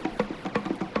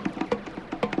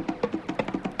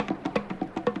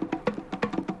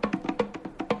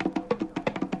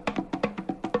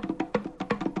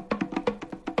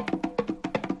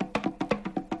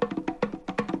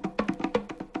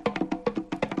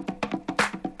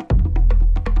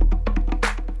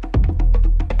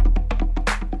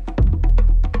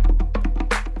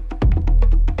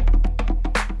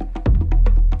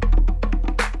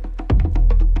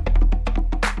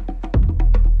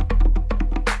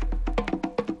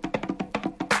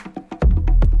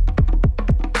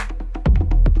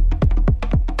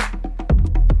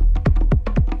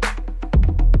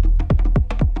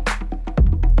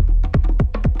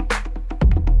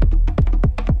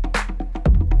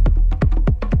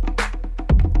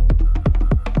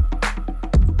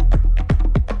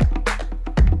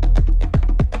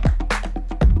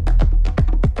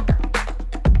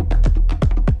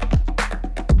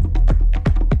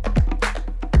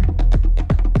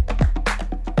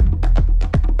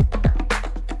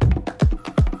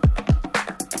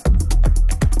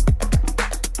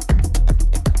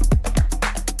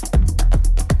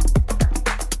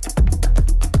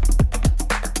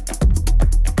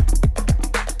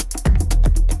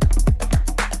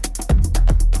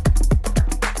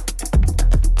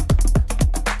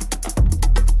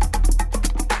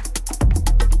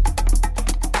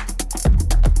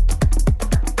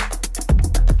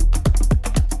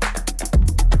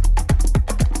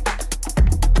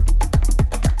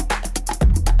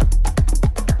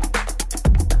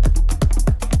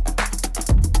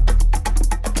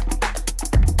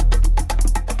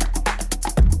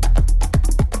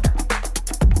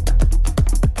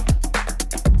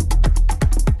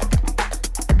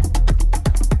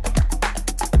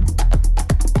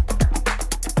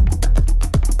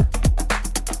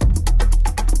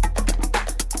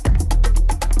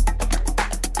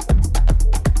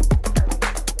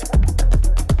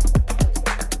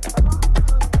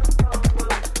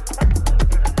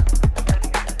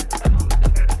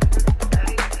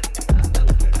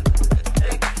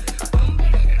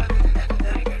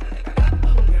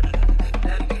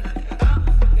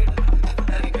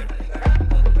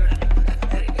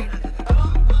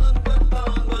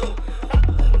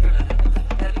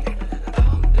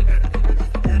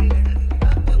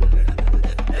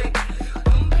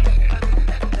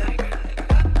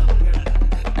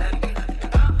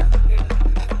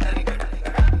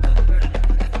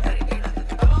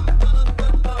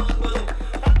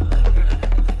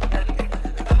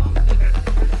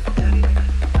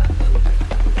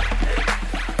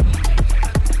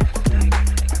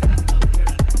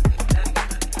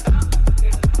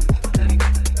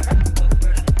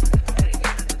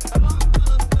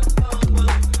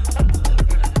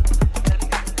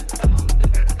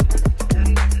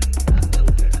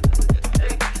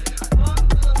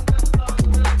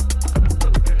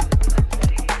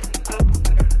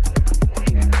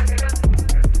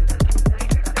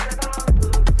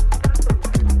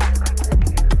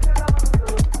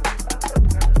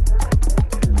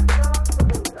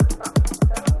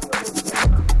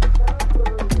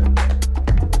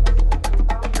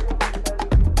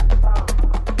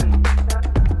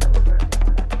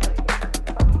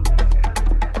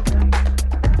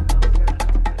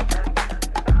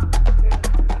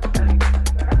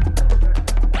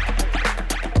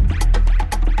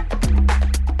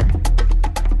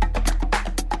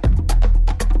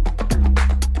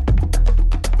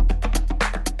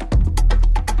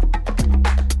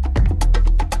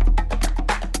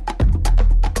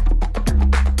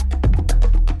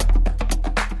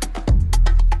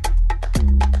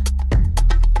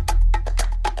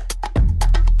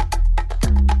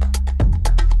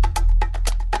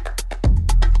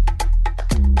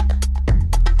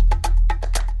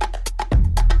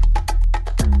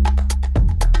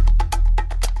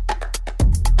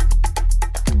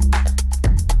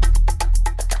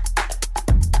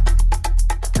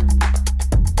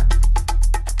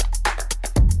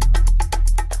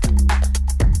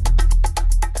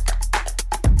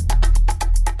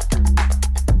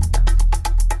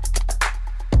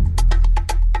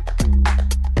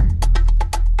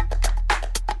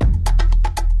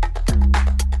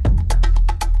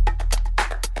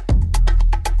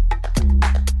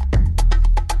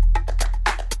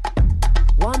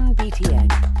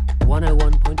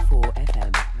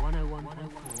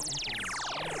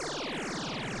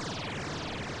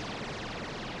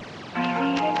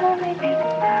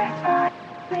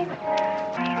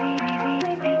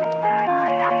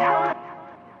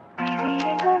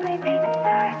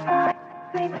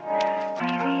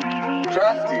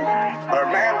nasty. Her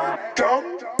man's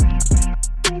dumb.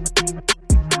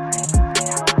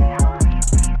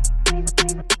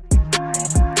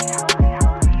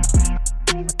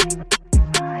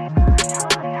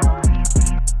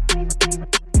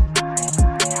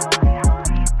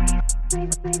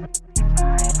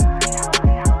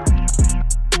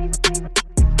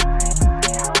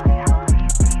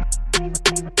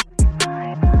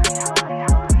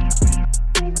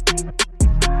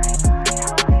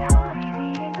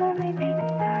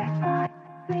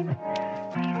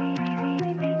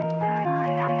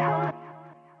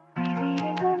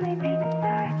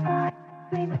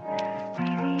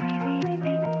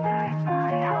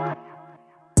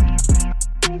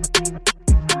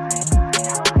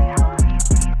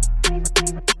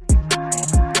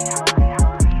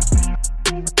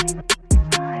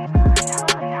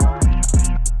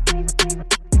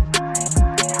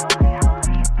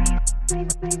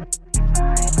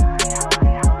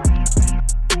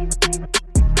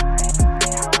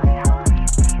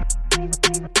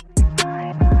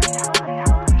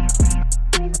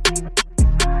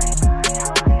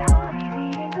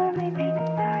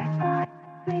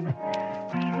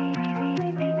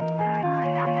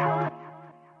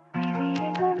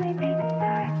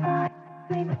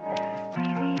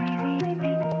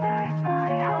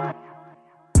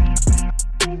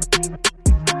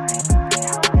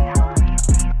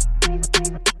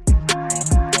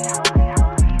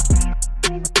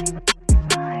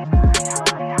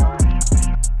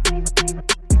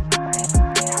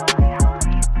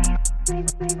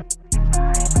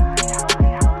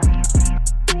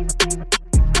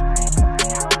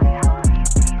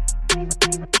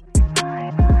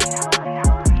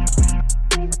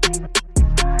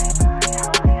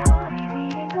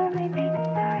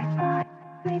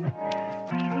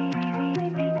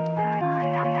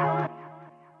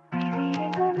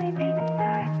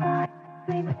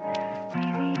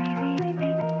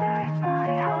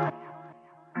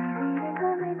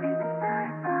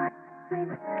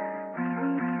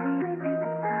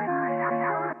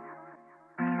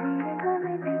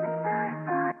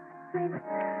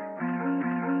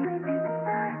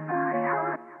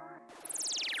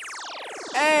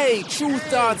 Hey, True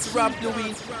Thoughts, Rob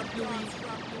Louis.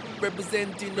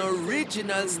 Representing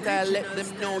original style, let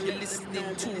them know you're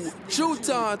listening to True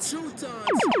Thoughts.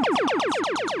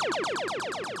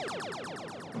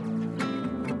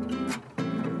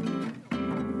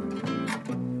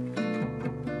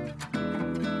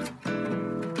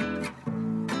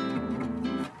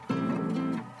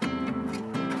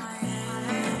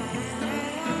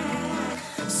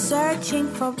 Searching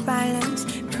for balance,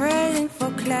 praying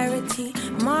for clarity.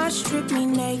 Mars strip me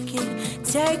naked.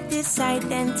 Take this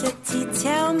identity,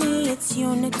 tell me it's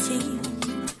unity.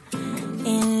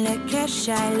 In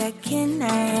Lakesha, Lakin,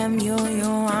 I am you, you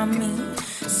are me.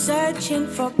 Searching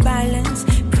for balance,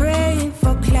 praying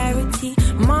for clarity.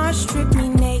 Mars strip me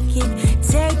naked.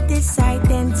 Take this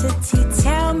identity,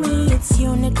 tell me it's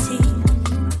unity.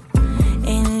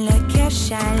 In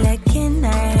Lakesha, Lakin,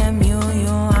 I am you, you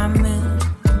are me.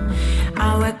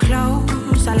 I wear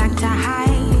clothes I like to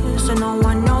hide, so no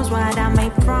one knows what I'm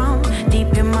made from.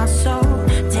 Deep in my soul,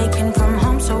 taken from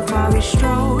home, so far we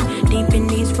stroll. Deep in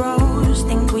these roads,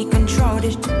 think we control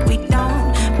this, we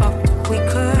don't, but we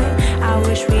could. I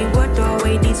wish we would throw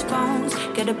away these phones,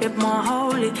 get a bit more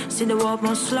holy, see the world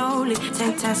more slowly,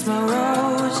 take test my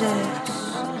roses.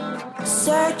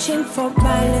 Searching for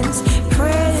balance,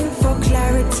 praying for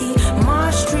clarity.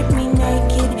 Mars strip me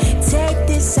naked. Take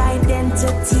this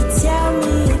identity, tell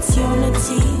me it's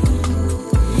unity.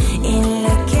 In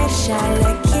Lakesha,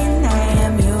 Lakin, I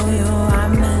am you, you are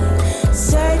me.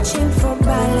 Searching for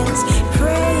balance,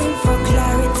 praying for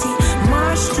clarity.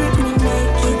 Mars strip me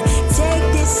naked. Take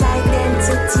this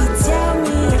identity, tell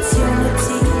me it's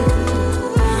unity.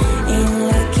 In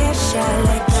Lakesha,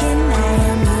 Lakin, I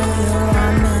am you, you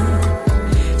are me.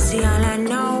 See, all I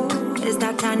know is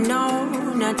that I know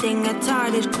nothing at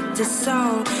all is just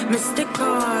so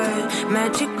mystical,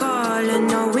 magical, and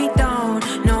no, we don't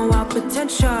know our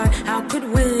potential. How could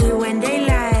we, when they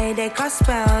lie, they cast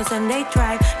spells and they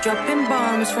try dropping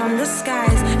bombs from the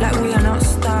skies like we are not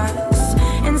stars.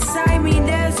 Inside me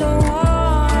there's a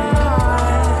war,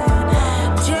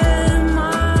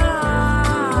 Jeremiah,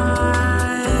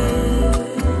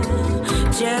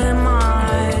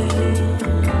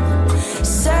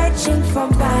 searching for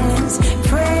balance,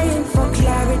 praying for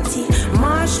clarity.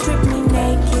 Mars strip me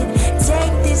naked.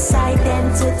 Take this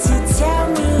identity, tell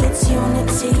me it's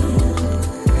unity.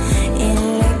 In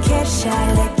Lakesha,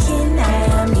 Lakin, I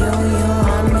am you, you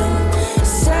are me.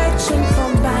 Searching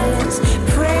for balance,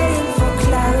 praying for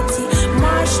clarity.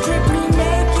 Mars strip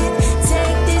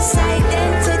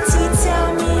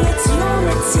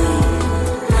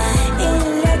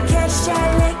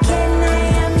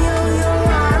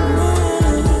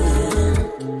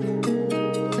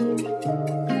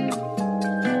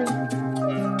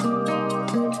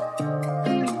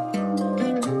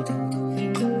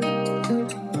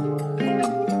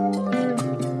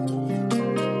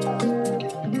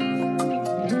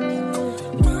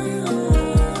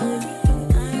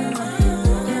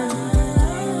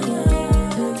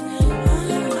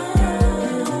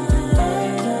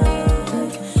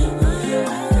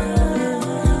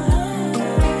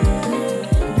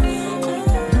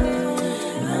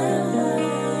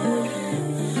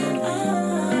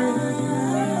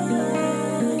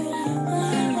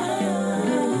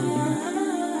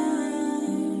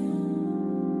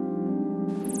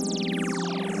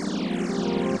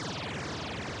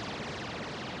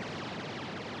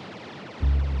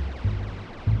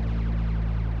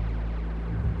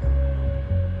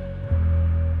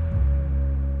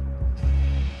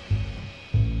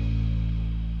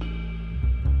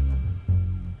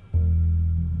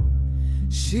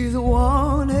She's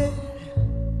wanted,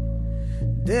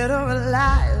 dead or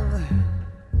alive.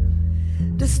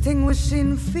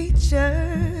 Distinguishing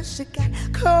features, she got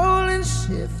cold and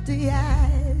shifty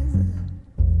eyes.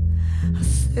 I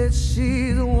said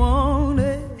she's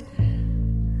wanted,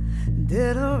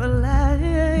 dead or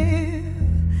alive.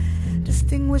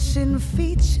 Distinguishing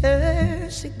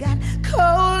features, she got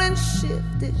cold and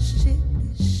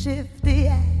shifty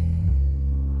eyes.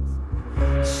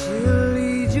 She'll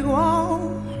lead you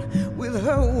on with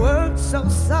her words so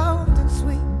soft and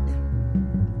sweet.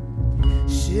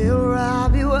 She'll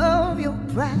rob you of your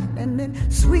pride and then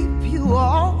sweep you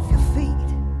off your feet.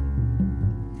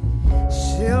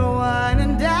 She'll wine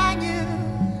and dine you,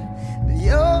 but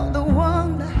you're the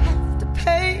one to have to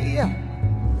pay.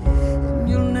 And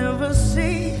you'll never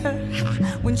see her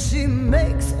when she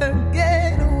makes her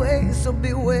getaway. So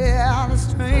beware the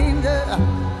stranger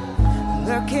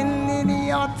lurking in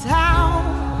your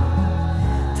town.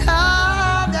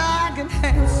 Tall, dark and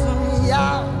handsome,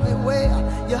 y'all beware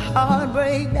your heart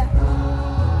break down.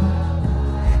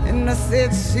 And I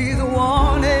said she's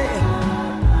wanted,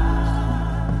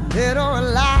 dead or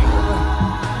alive.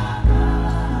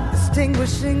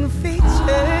 Distinguishing features,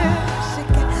 she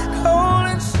got cold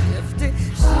and shifty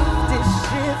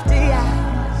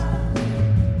eyes.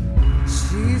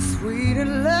 She's sweet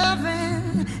and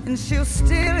loving, and she'll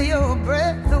steal your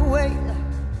breath away.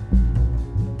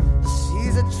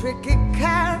 She's a tricky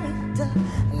character,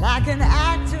 like an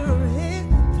actor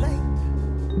in a play.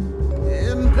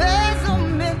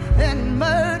 Embezzlement and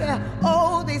murder,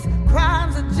 all these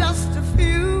crimes are just a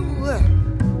few.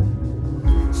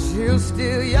 She'll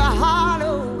steal your heart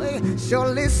away,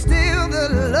 surely steal the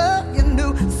love you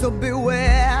knew. So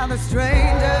beware the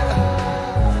stranger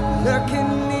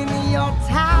lurking in your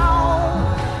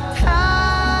town.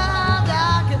 Time,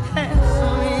 dark and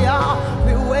handsome, y'all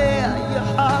beware your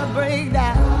heart break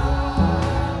down.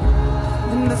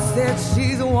 And I said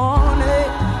she's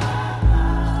wanted,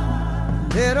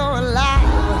 dead or alive.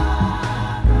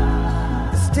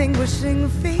 Distinguishing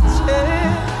features,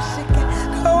 she got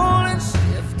cold and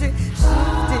shifty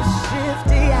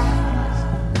eyes.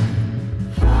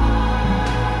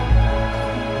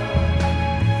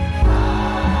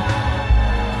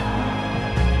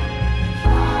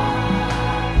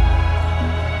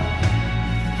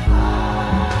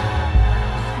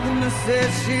 And I said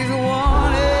she's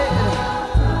wanted,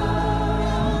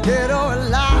 dead or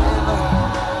alive.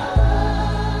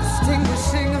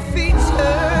 Distinguishing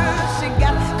features, she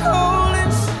got cold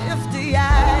and shifty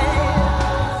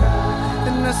eyes.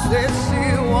 And I said she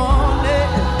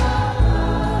wanted,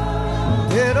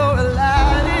 dead or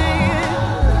alive.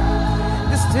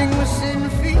 Distinguishing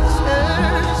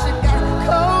features, she got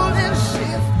cold and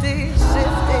shifty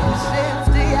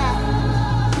eyes.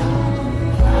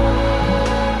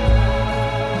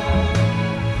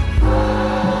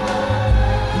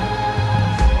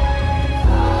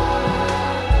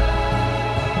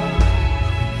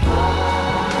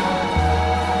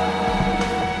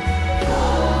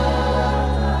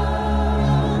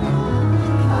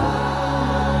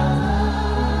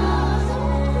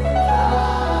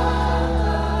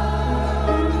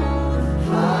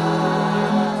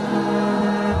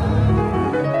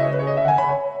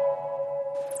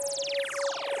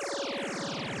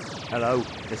 Hello,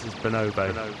 this is Bonobo.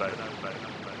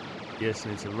 You're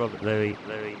listening to Robert Louis.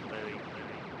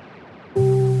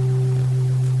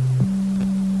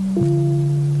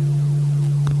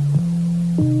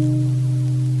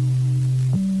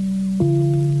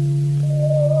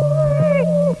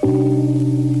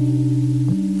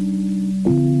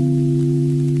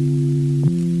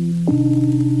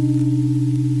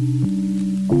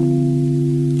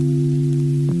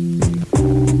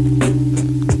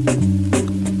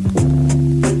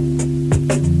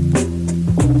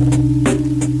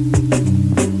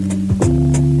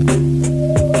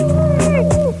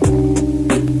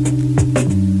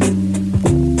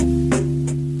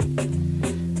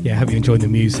 Enjoying the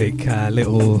music,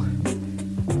 little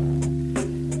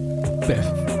bit of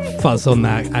fuzz on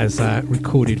that as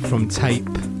recorded from tape.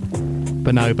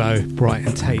 Bonobo,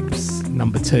 Brighton Tapes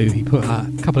 #2. He put a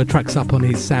couple of tracks up on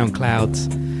his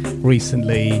SoundCloud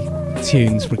recently,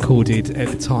 tunes recorded at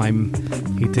the time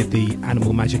he did the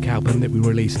Animal Magic album that we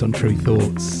released on True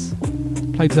Thoughts.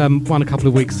 Played one a couple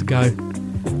of weeks ago.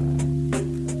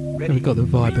 And we got the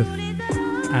vibe of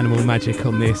Animal Magic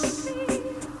on this.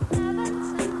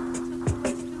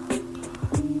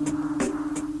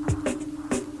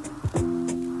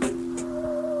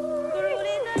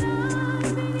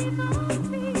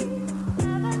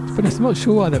 But I'm not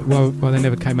sure why they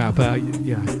never came out, but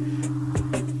yeah.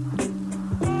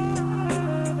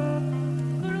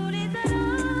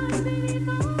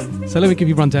 So let me give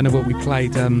you a rundown of what we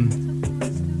played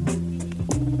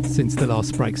since the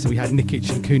last break. So we had Nikic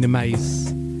and Kuna Maze,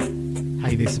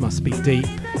 Hey This Must Be Deep.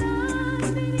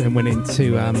 Then went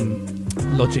into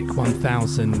Logic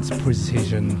 1000's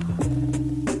Precision.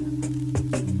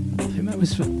 I think that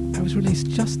was released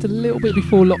just a little bit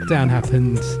before lockdown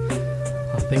happened.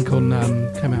 I think came out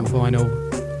on vinyl.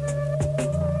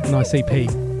 Nice EP.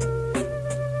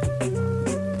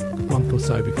 A month or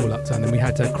so before lockdown. Then we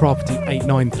had Crafty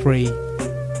 893,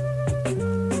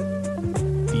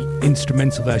 the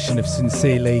instrumental version of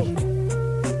Sincerely,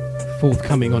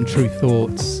 forthcoming on True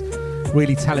Thoughts.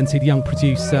 Really talented young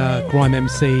producer, grime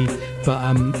MC,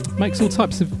 but makes all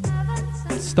types of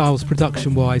styles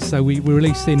production wise. So we're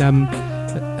releasing an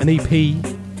EP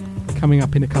coming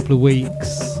up in a couple of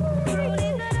weeks,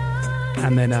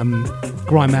 and then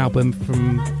grime album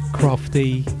from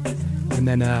Crafty, and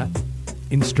then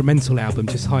instrumental album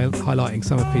just highlighting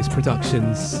some of his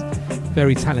productions.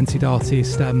 Very talented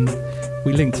artist.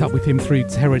 We linked up with him through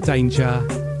Terror Danger.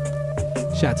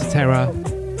 Shout out to Terror.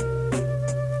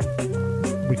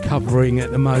 Recovering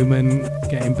at the moment,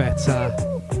 getting better.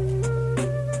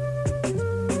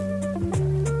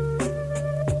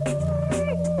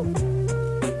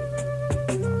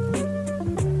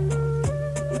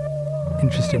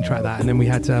 Interesting track that. And then we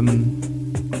had the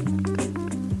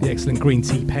excellent Green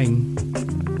Tea Peng,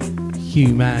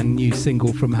 Human, new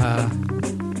single from her.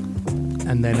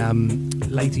 And then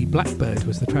Lady Blackbird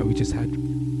was the track we just had,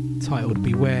 titled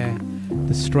Beware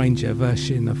the Stranger,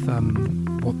 version of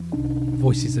what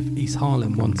Voices of East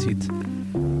Harlem wanted,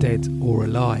 Dead or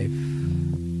Alive.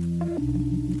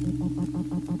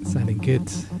 Sounding good.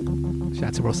 Shout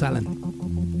out to Ross Allen.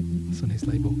 That's on his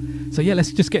label. So yeah,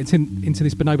 let's just get into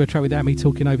this Bonobo track without me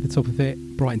talking over the top of it.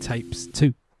 Brighton Tapes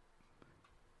 2.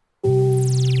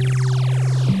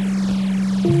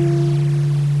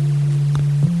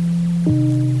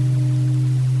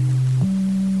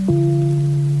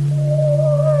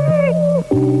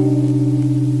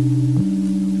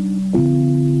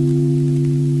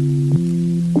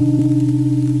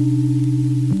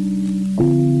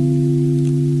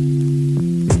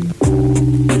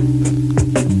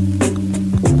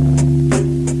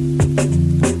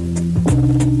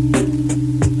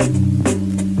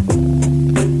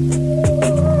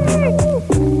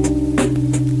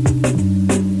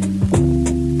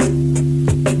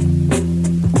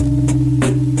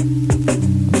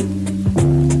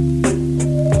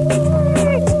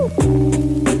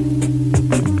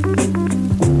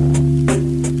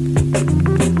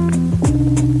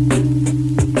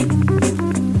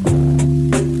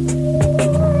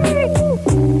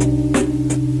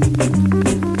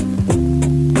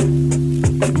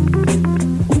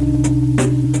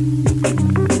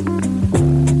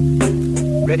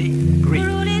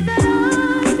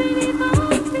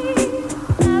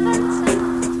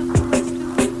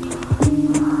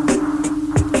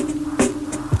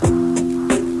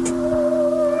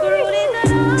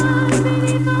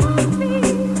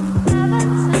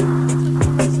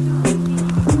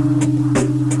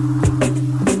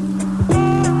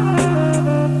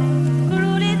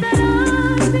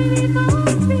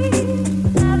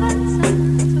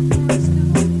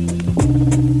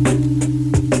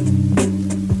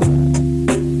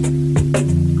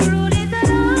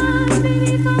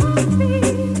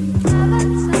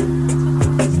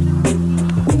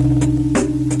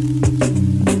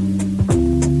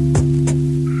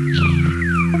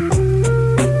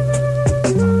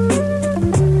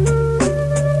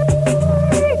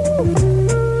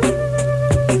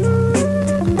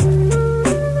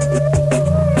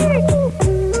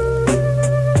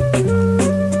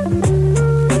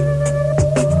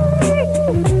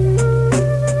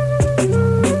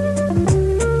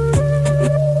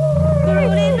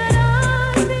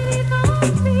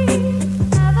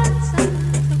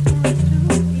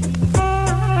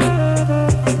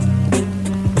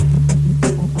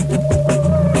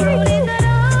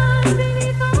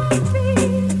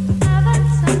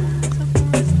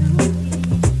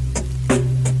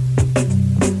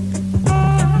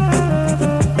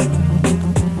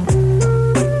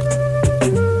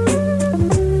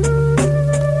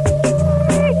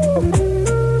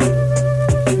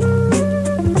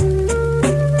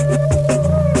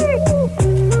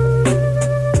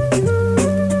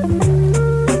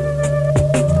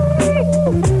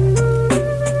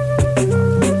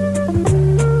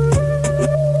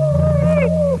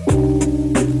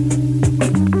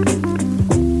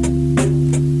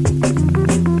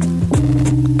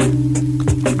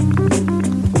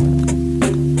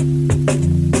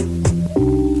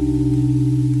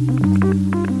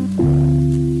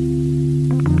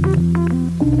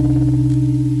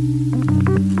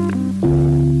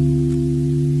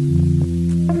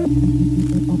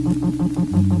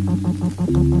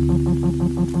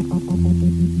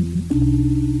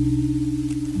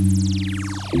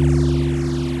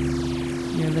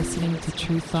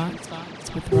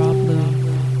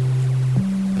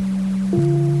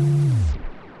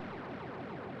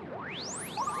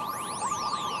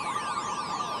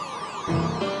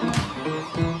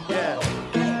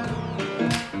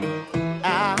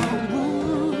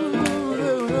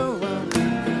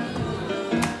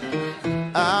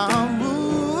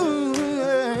 Ooh,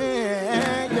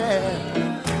 yeah.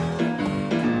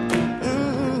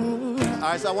 All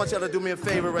right, so I want y'all to do me a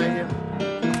favor right here.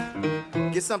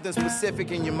 Get something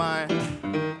specific in your mind.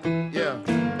 Yeah.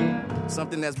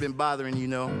 Something that's been bothering you,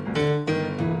 know.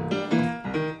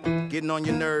 Getting on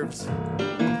your nerves.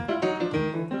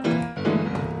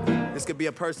 This could be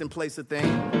a person, place, or thing.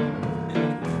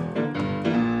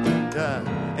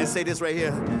 And say this right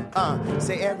here.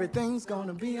 Say everything's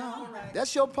gonna be alright.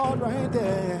 That's your part right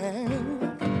there.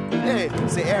 Hey,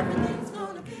 say everything's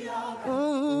gonna be alright.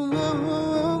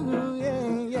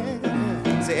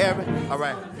 Yeah. Say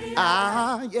alright.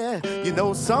 Yeah. You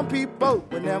know some people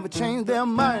will never change their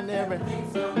mind.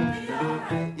 Everything's gonna be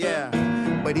alright. Yeah.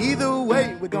 But either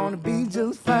way, we're gonna be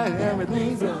just fine.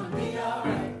 Everything's gonna be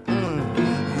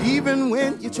alright. Even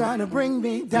when you try to bring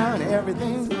me down,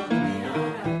 everything's gonna be alright.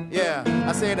 Yeah,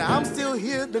 I said I'm still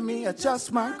here to me,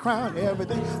 adjust my crown,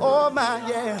 everything. Oh my,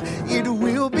 yeah, it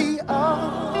will be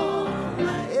alright.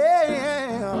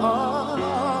 Yeah,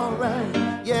 alright.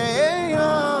 Yeah,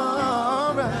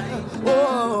 alright.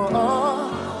 Oh,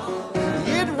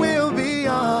 it will be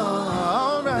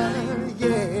alright.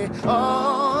 Yeah,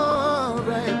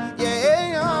 alright.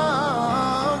 Yeah,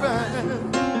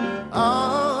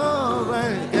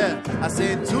 alright. Yeah, I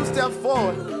said 2 steps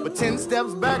forward, but 10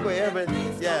 steps backward.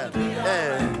 Yeah.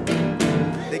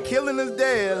 They killing us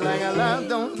dead like our lives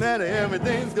don't matter.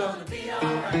 Everything's gonna be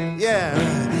alright. Yeah,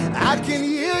 I can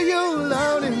hear you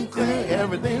loud and clear.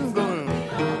 Everything's gonna be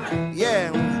alright.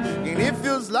 Yeah, and it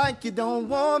feels like you don't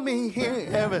want me here.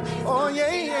 Oh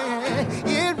yeah,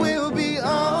 it will be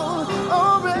alright.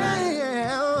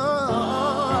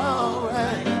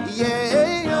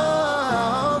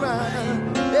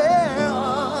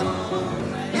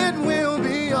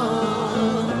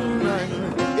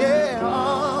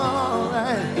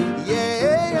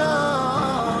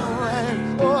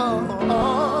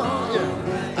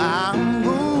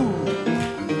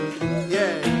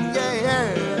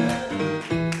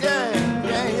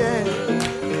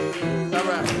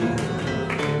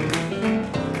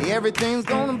 Everything's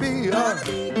gonna be alright.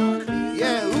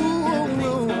 Yeah,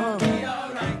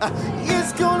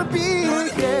 it's gonna be,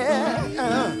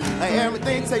 yeah.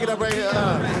 Everything, take it up right here.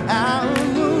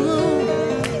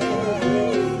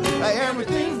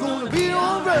 Everything's gonna be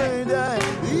alright.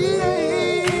 Yeah,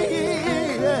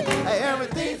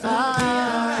 everything's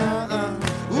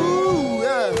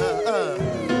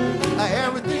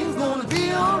everything's gonna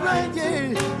be alright. Yeah.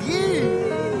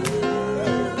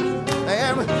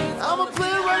 I'ma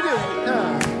play right here.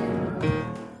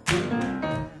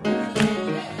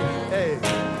 Hey.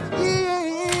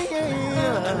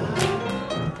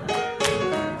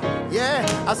 Yeah.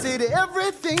 I said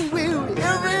everything will,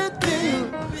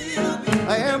 everything.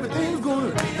 Everything's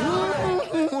gonna,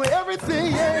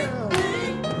 everything, yeah.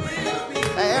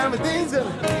 Everything's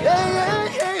gonna,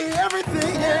 yeah,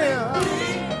 everything, yeah.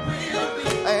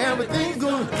 Everything's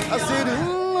gonna, I said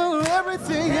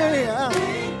everything, yeah.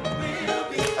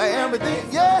 Everything,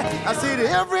 yeah, I said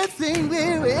everything,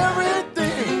 baby,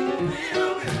 everything.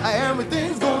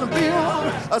 Everything's gonna be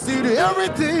alright. I said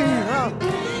everything.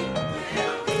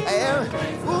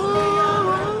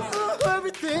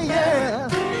 Everything, yeah.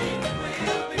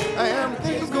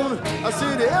 Everything's gonna, I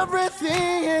said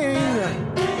everything.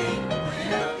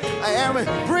 I am a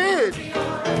bridge.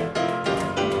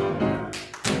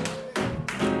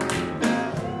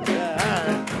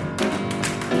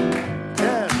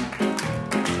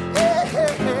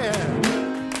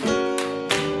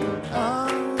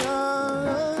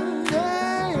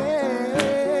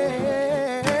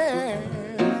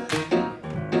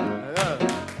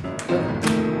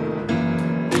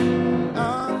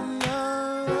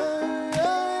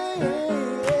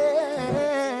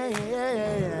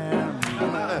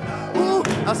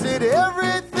 I said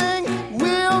everything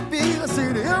will be. I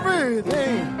said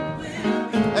everything.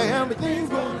 Everything's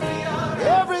gonna be alright.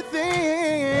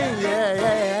 Everything, yeah.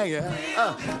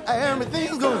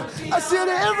 Everything's gonna. I said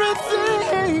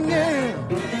everything, yeah.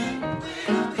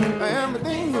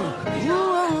 Everything's gonna.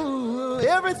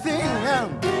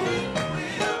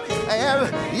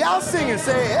 Everything, y'all singing,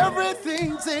 say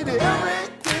everything, say the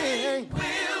everything.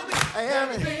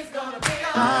 Everything's gonna be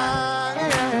alright.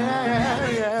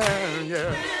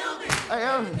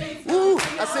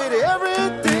 I said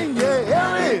everything,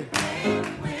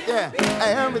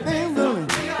 everything's gonna,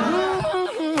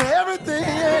 everything,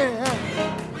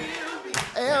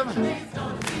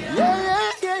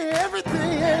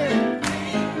 everything,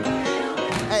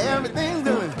 everything's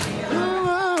gonna,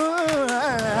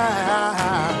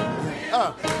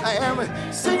 I am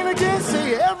singing again,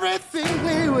 say everything,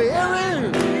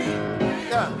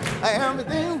 I am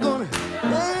everything's gonna,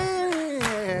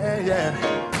 yeah.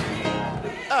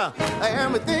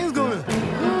 Everything's gonna,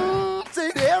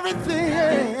 say everything,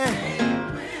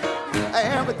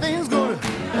 everything's gonna,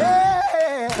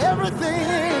 everything,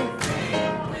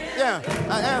 yeah.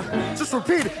 Just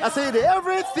repeat it. I said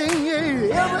everything,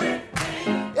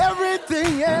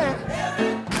 everything, yeah.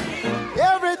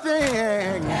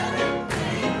 Everything,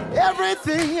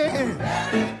 everything,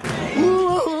 yeah.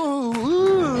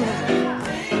 Ooh,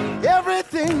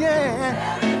 everything,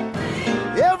 yeah.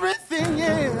 Everything,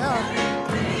 yeah.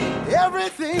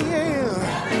 Everything,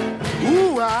 yeah.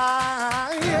 Ooh,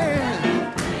 yeah.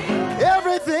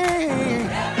 Everything,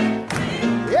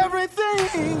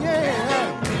 everything,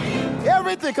 yeah.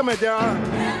 Everything, come here, Darren.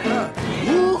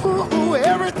 Ooh,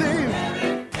 everything,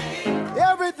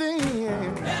 everything,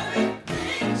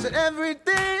 yeah. So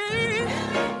everything,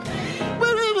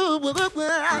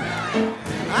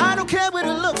 I don't care what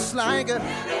it looks like.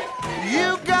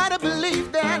 You gotta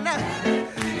believe that.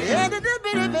 And a little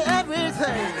bit of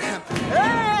everything.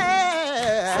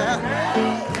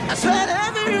 I said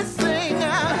everything.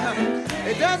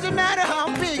 It doesn't matter how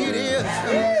big it is.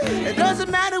 It doesn't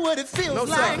matter what it feels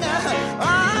like.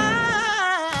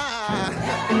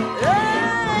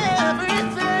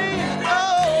 Everything.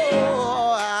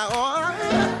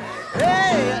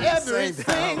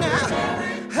 Everything.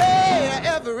 Hey,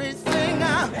 everything.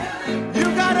 You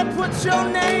gotta put your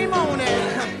name on it.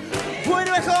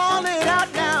 Call it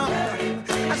out now.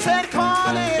 I said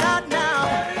call it out now.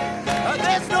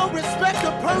 There's no respect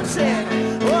to person.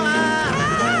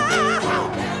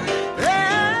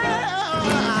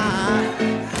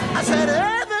 I said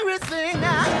everything.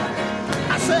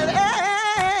 I said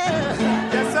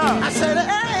yes, sir. I said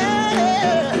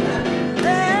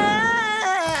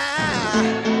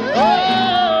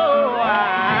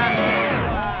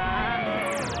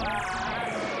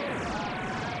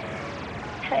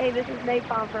Hey, this is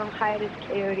Napalm from Hiatus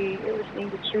Coyote. You're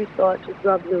listening to True Thoughts with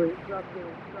Rob Louie.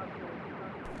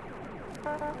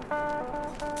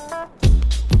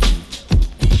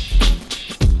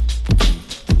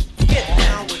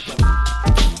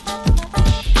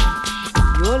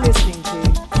 You're listening to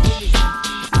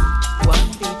One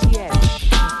BTS.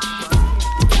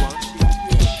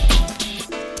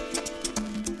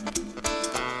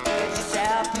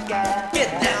 Get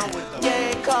down with them.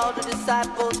 Yeah, call the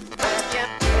disciples.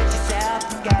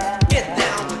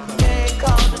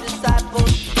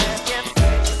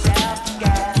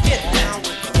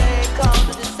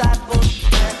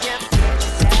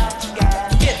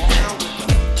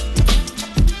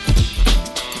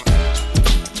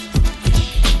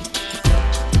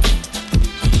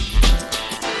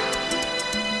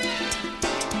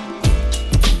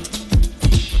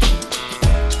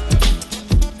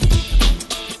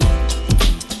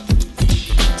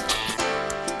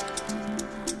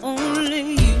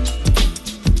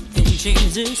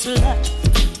 This life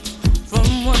from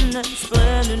one that's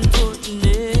bland and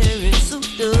ordinary, so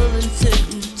dull and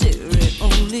sedentary.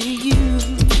 Only you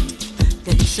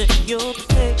can set your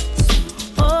pace.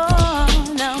 Oh,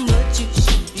 how much you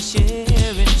should be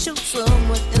sharing. Show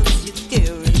someone else you're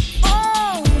caring.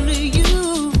 Only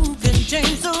you can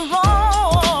change the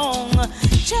wrong.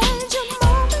 Change a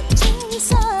momentary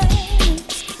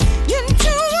silence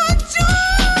into a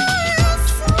joyous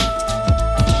song.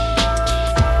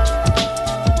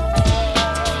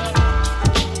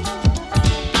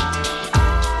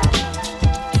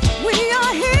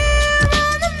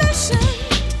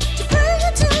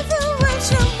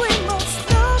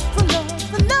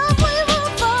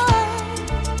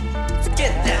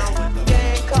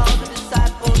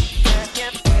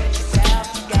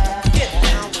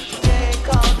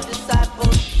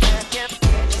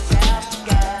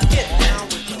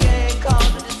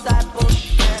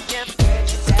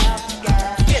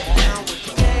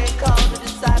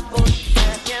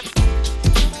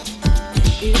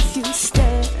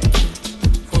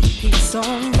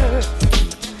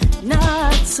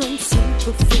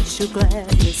 Superficial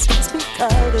gladness, speak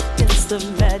out against the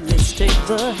madness. Take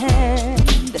the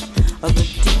hand of a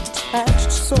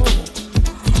detached soul.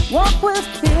 Walk with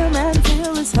him and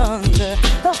feel his hunger.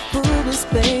 Help put his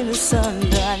pain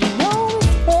asunder. I know we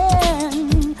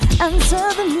can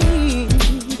answer the need.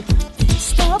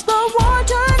 Stop the war,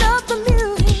 turn up the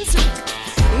music.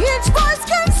 Each voice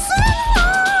can sing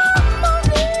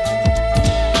harmony.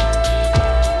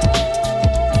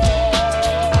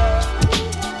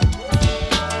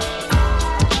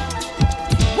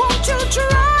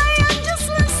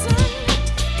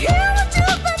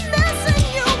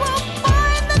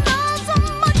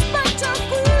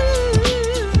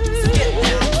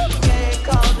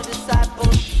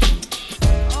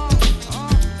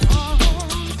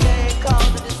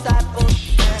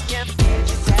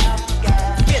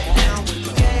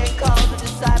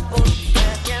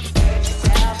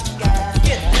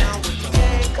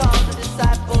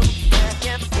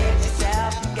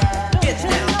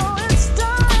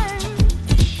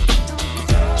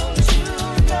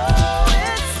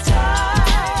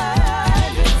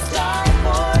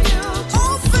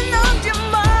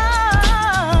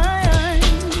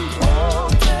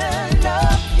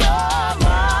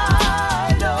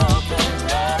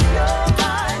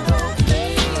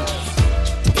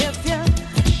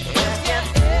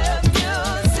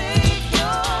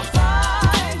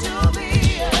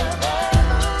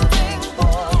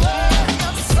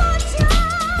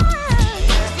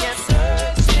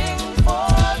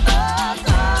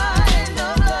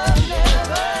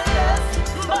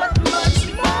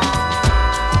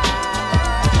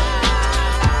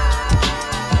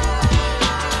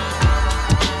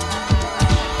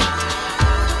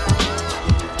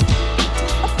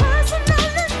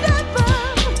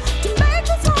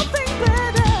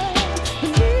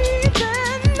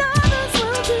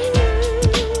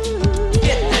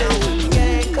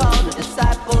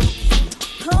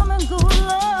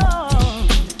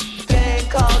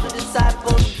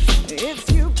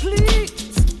 If you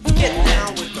please, get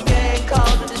down with the gang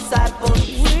called the Disciples.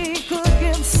 We could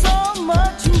give so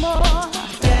much more.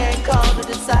 Gang called the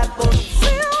Disciples.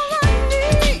 Feel like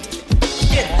me.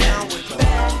 Get down with the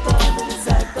gang called the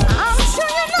Disciples. I'm sure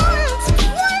you know it's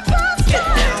way past Get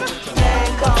down with the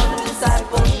gang called the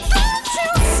Disciples. Don't you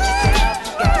see?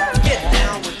 Get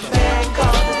down with the gang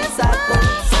called the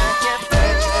Disciples.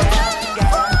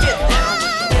 Get down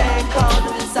with the gang called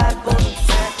the Disciples.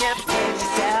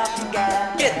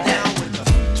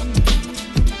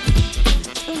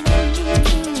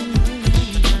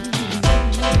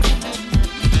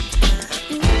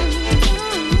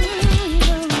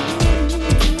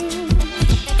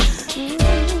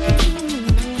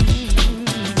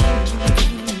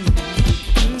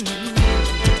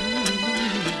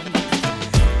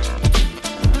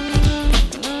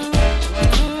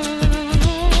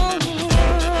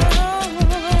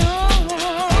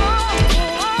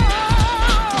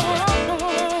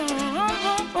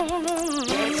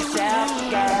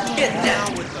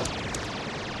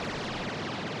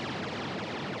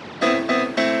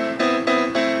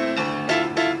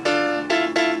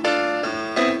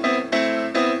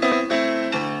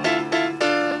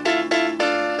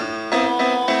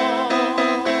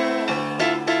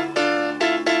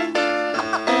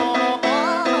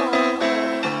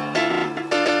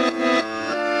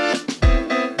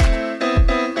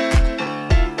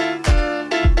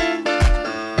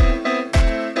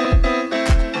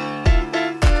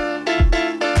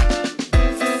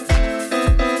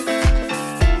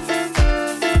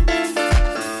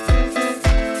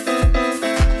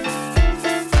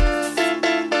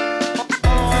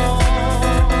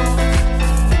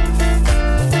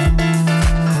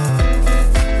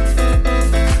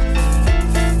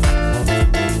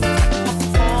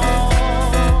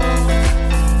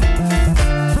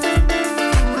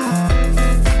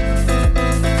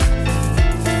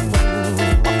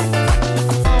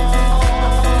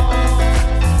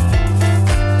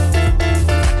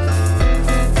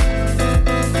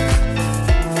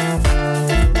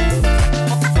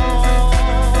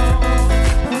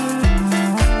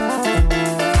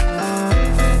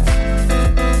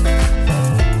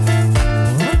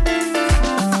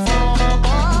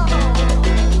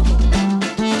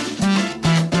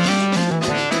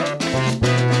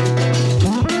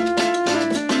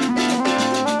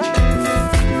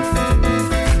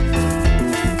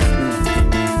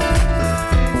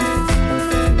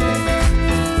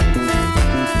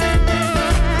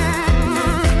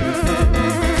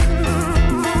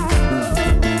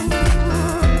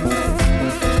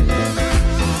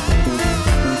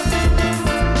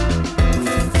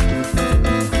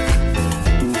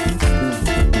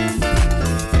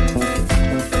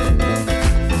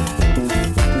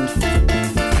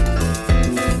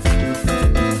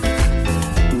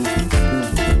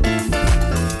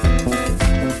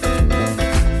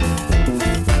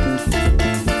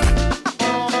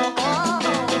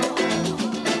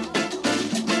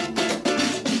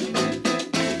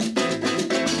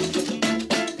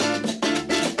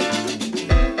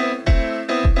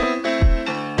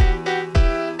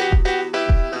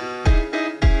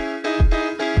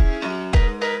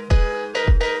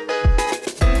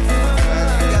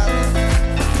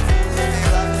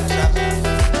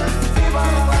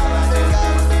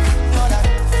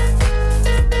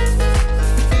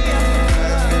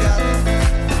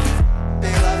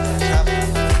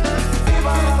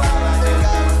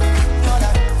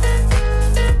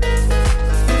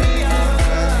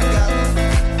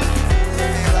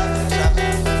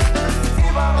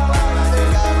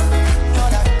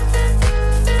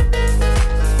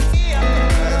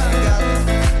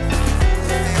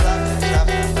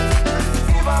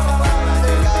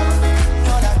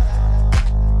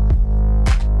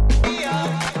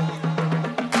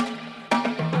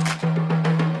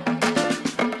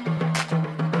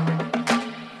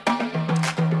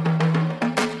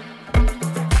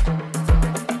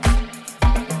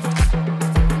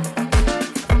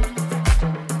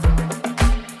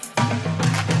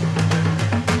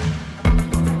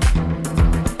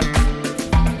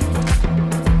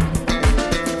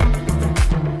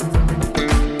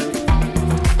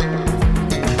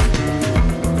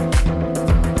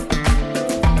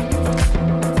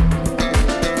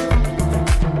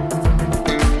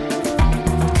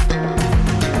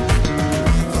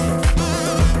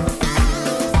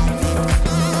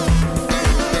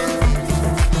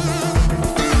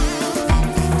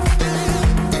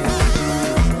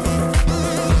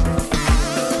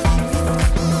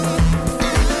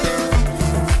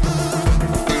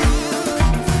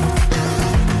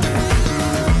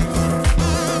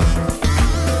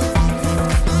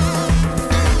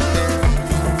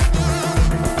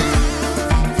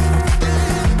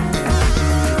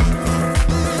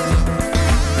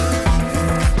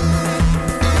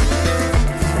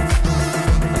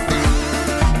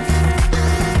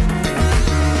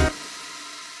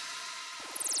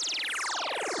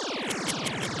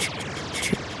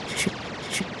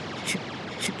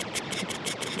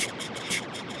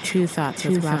 True Thoughts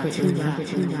with Robert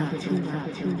Louis.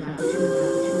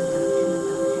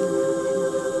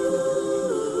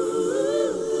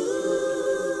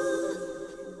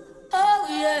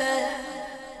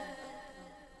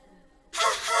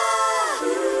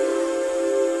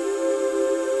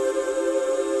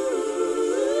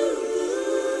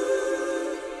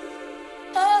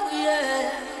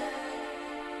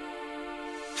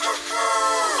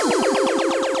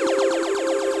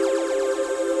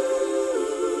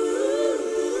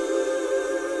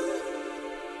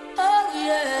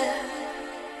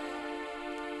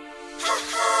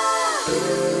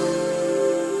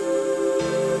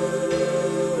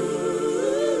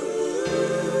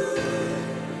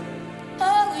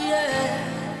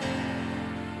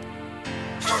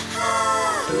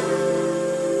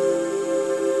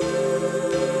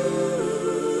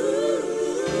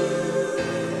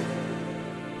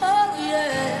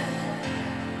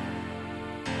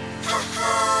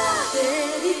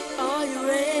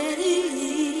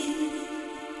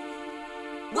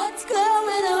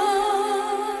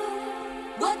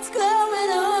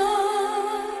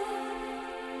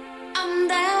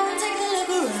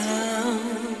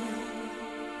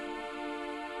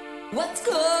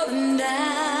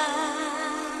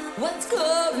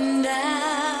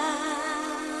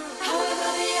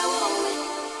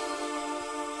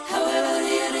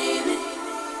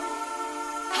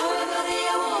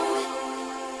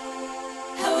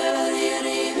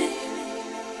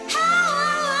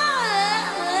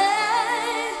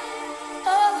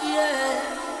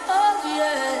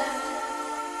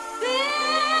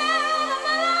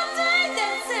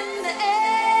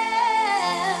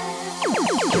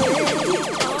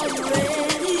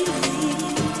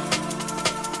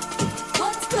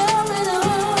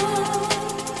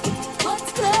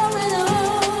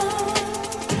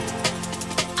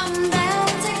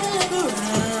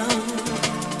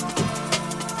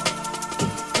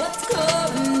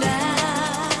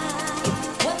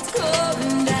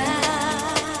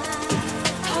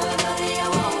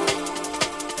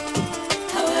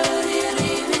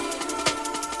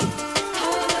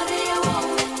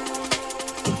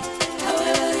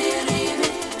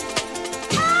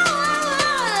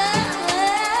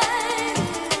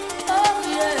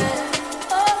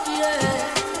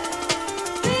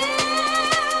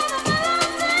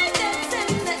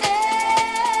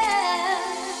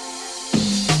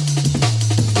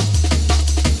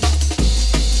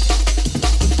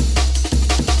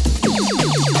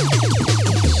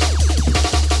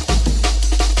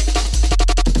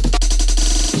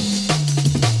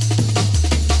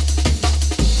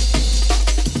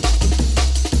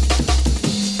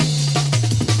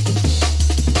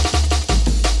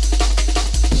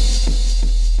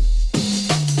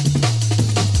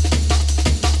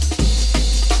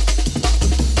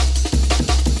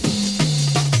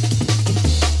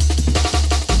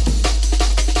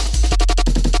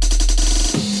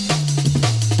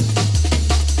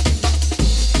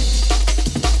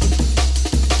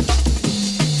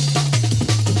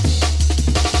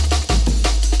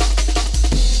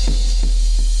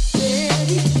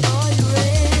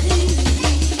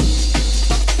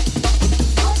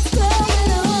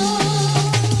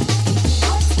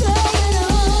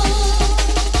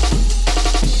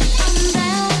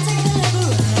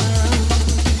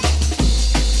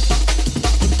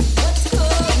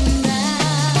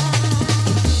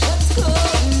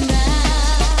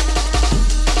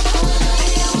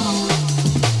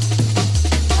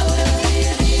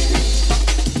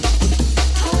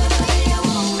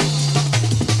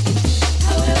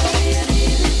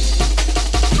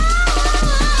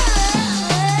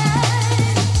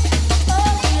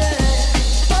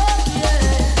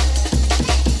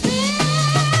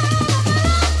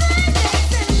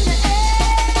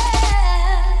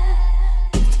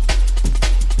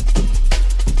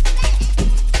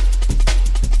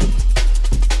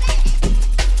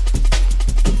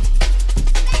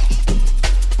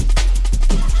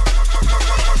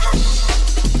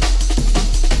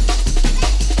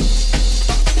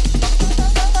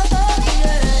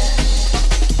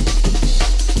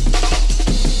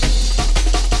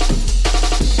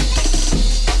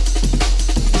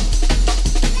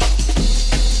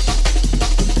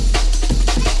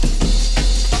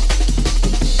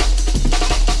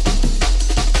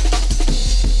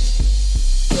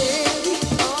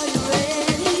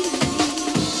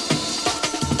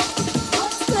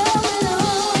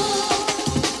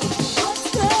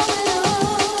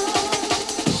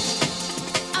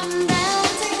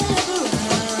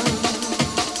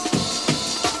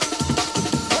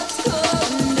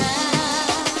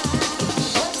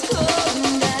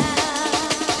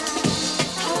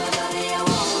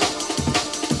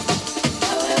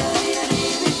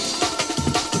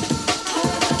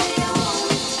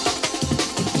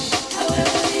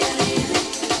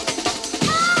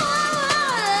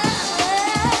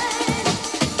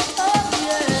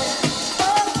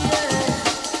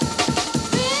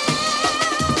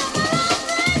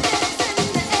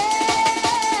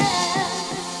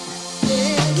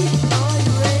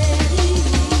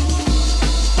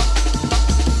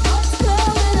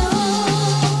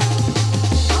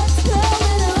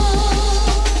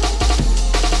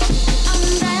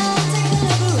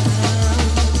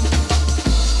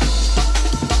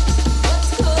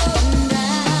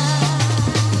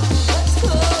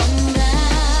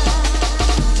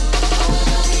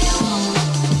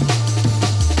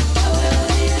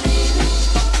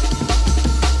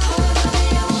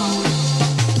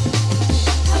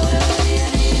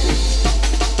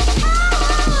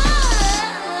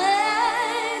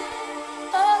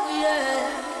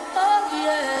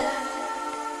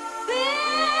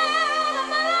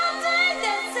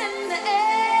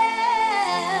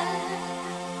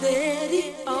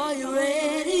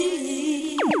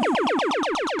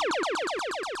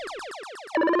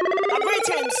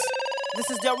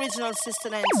 original Sister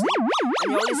Nancy,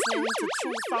 and you're listening to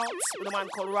True Thoughts with a man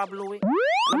called Rob Louie. And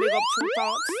I big up True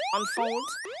Thoughts, Unfold,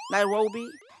 Nairobi,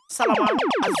 Salaman,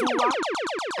 Azura,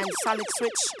 and Sonic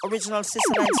Switch, original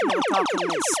Sister Nancy, never talking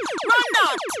this. Run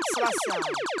that! Selassie,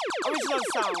 original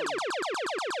sound.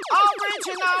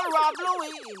 Original Rob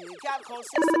Louie, you can't call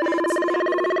Sister Nancy.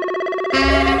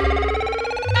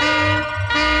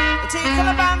 You tinkle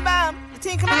a bam bam, you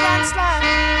tinkle a grand slam.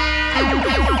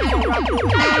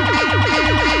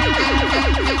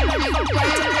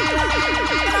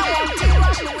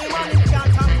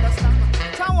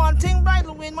 One thing bright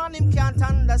Louis man him can't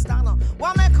understand.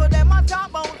 What make them a talk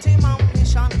about him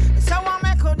ambition? So what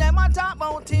make them a talk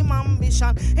about him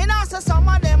ambition? And also some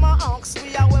of them a ask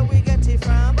we are where we get it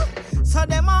from. So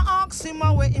them a ask him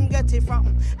where him get it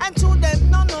from. And to them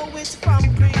no know it's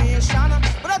from creation.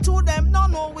 But to them no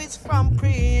know it's from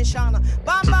creation.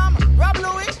 Bam bam, Rob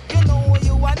Louie, you know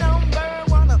you are number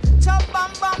one. Chop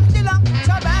bam bam dilang,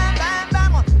 chop bam bam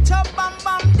bam, chop bam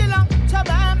bam dilang, chop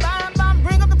bam bam bam.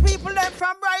 Bring up the people them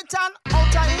from Brighton,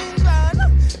 out of England.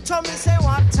 Tell me say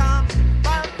what time,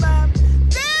 bam bam.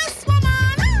 This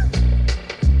woman.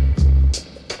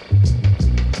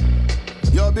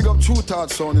 Yo, big up True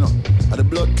Thoughts sound, you know, and the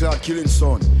blood clot killing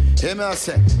sound. Hear me I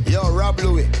say, yo, Rob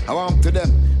Louie, I want to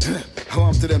them, I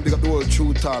want to them, big up the whole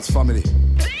True Thoughts family.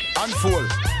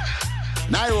 Unfold,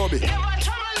 Nairobi,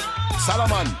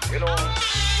 Salaman, you know,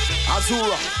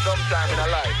 Azura, sometime in a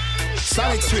life,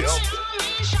 Sonic Switch,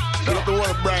 big up the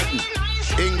whole Brighton,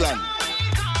 England.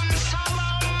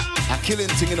 A killing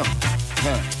thing, you know.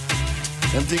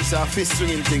 Them things are fist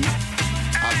swinging thing.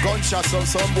 A gunshot on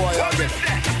some boy again.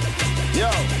 Yo.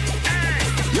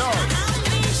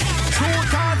 True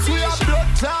Thoughts, we have blood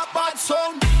clot bad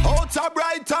sound. Out of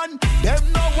Brighton, them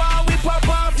know why we pop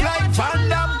off like Van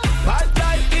Damme. Bad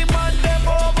like him and them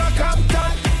over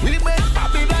Compton. We make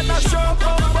Babylon a show up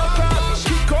across.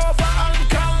 Kick over and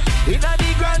count in a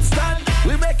the grandstand.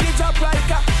 We make it up like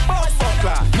a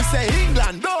buckler. We say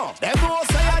England, no. Them know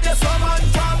say I just some man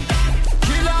from.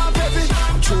 Kill off every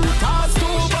True Thoughts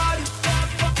too bad.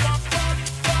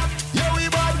 Yeah, we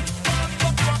bad.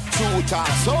 True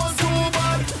Thoughts so too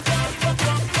bad.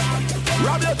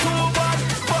 Rob you too bad.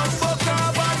 Buckler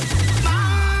bad.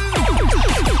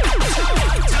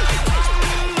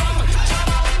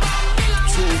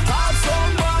 True Thoughts so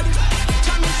bad.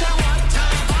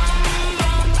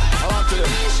 I want to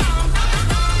them.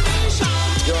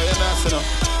 Yo, you're nice enough.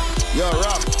 Yo,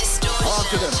 Rob, on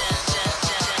to them.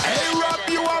 Hey, Rob,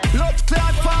 you a blood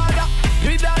clot father.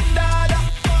 You done dada.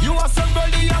 You are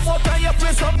somebody I'm out on your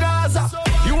place from Gaza.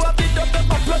 You have been up in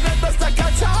my blood and just like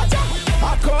a charger.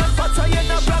 I call fatter, you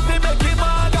know, blood me make him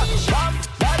maga. Bam,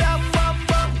 badam, bam,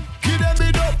 bam. Give them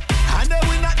it up. And then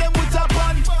we knock them with a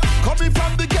pan. Coming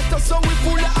from the ghetto, so we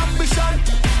full of ambition.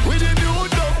 We the new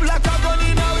dope like a gun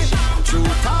in our way.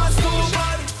 True Thoughts too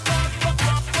bad.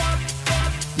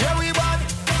 Yeah, we bad.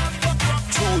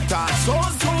 True Thoughts so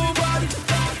too bad.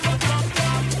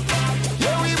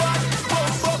 Yeah, we bad.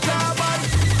 Buckler bad.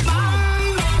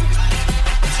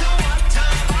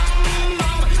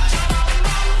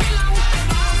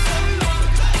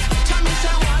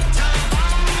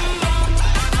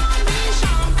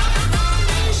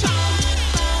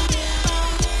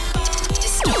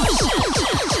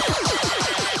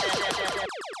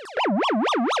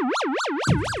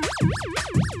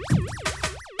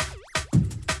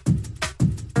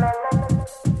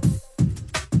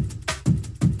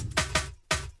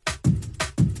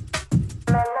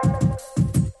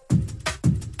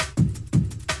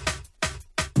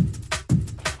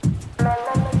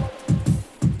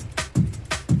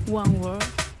 One word,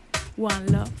 one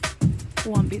love,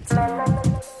 one beat.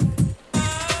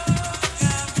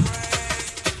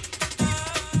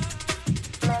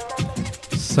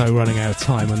 So running out of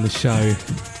time on the show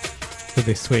for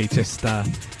this week, just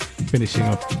finishing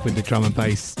off with the drum and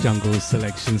bass jungle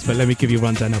selections, but let me give you a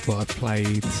rundown of what I've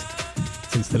played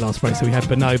since the last break. So we had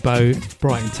Bonobo,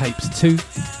 Brighton Tapes 2,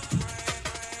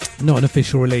 not an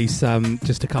official release,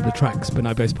 just a couple of tracks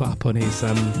Bonobo's put up on his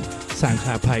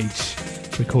SoundCloud page,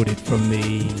 recorded from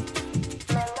the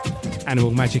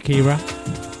Animal Magic era.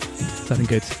 Something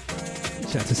good.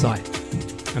 Shout out to Sai.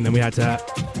 And then we had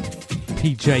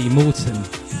PJ Morton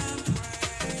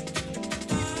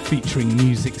featuring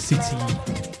Music City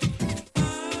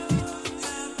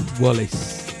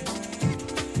Wallace.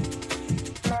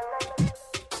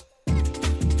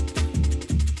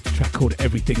 A track called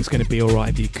Everything's Gonna Be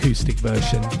Alright, the acoustic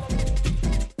version.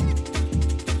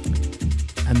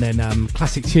 And then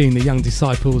classic tune, The Young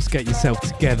Disciples, Get Yourself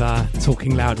Together,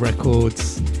 Talking Loud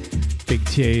Records, big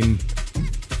tune.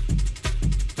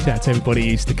 Shout out to everybody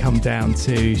who used to come down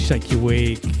to Shake Your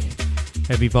Wig,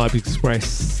 Heavy Vibe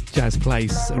Express, Jazz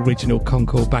Place, original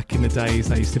Concord back in the days.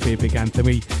 That used to be a big anthem.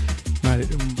 We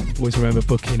always remember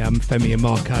booking Femi and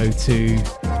Marco to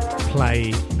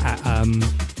play at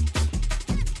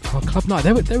our club night.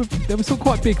 They were sort of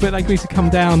quite big, but they agreed to come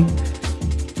down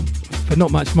for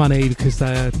not much money because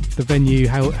the venue,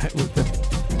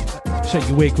 the Shake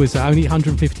Your Wig was only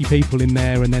 150 people in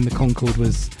there, and then the Concord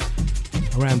was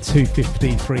around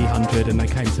 250, 300, and they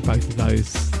came to both of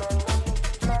those.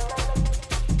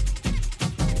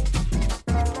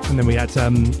 And then we had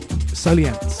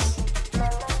Soliance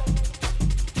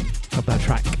of that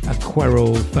track,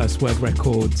 Aquarel, First Word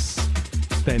Records.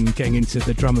 Then getting into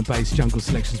the drum and bass jungle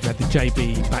selections, we had the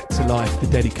JB, Back to Life, The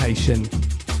Dedication,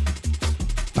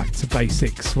 Back to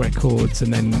Basics Records,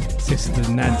 and then Sister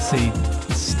Nancy,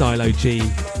 Stylo G,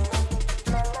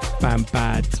 Bam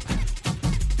Bad,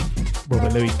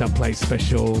 Robert Louis Dubplate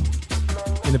Special.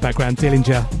 In the background,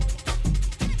 Dillinger,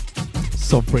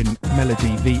 Sovereign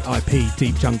Melody, VIP,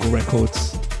 Deep Jungle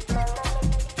Records.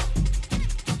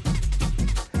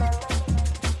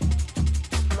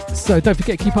 So don't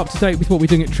forget, keep up to date with what we're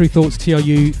doing at True Thoughts,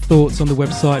 TRU Thoughts, on the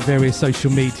website, various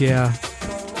social media.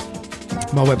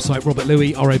 My website, Robert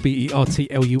Louis,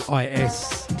 RobertLuis.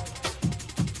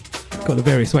 Got the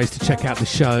various ways to check out the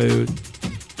show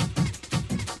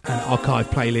and archive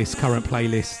playlists, current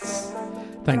playlists.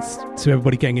 Thanks to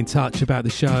everybody getting in touch about the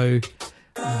show,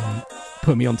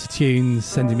 putting me onto tunes,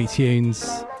 sending me tunes.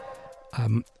 I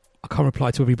can't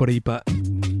reply to everybody, but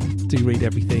do read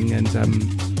everything. And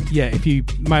yeah, if you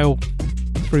mail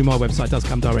through my website, it does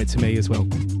come direct to me as well.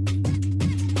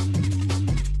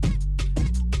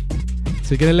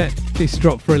 So we're going to let this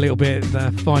drop for a little bit,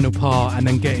 the final part, and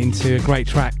then get into a great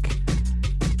track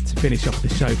to finish off the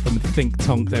show from Think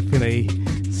Tonk. Definitely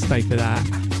stay for that.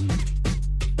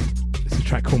 It's a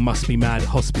track called Must Be Mad,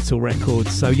 Hospital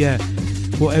Records. So yeah,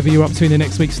 whatever you're up to in the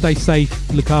next week, stay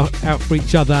safe, look out for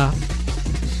each other,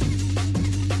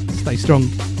 stay strong.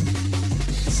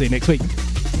 See you next week.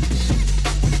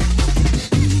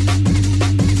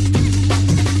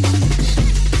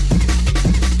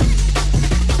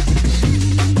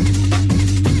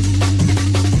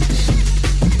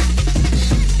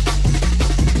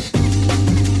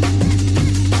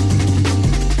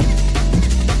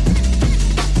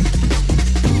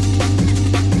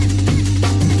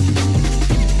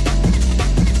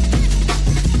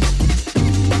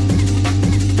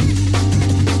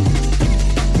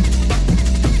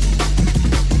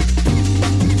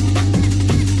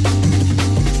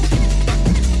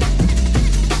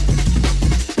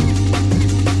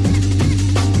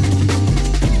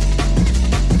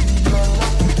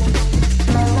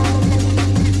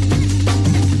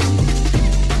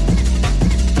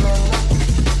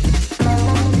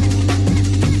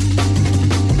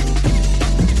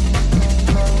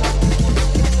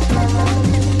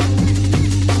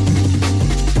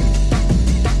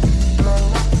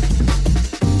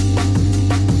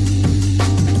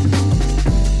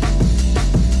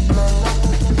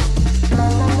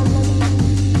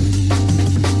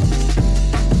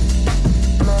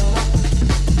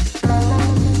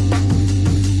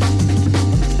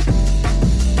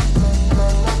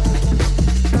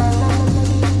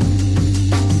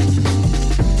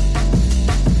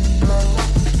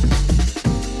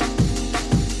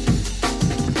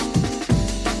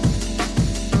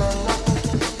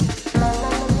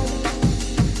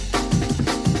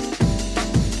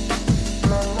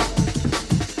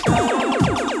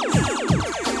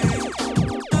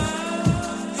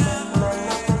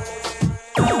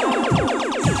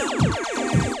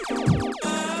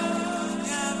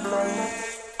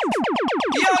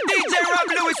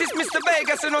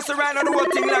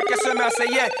 I say,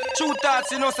 yeah, True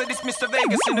Thoughts, you know, say this Mr.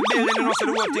 Vegas in the building, you know, say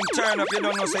the whole thing turn up, you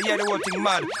don't know, say, yeah, the whole thing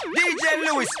mad. DJ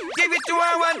Lewis, give it to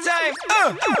her one time.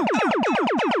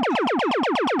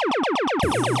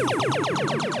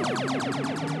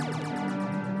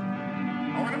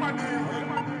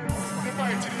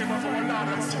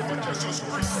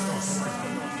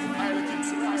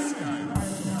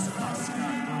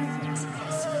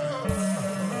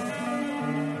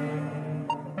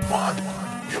 Mad,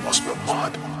 you must be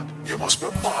mad. You must be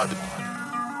mad.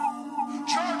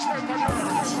 Church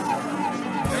records.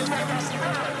 They make us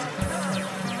mad.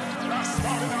 That's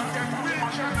why we don't get weak,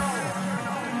 you know.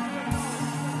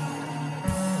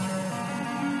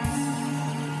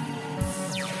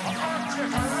 I can't take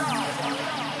a laugh.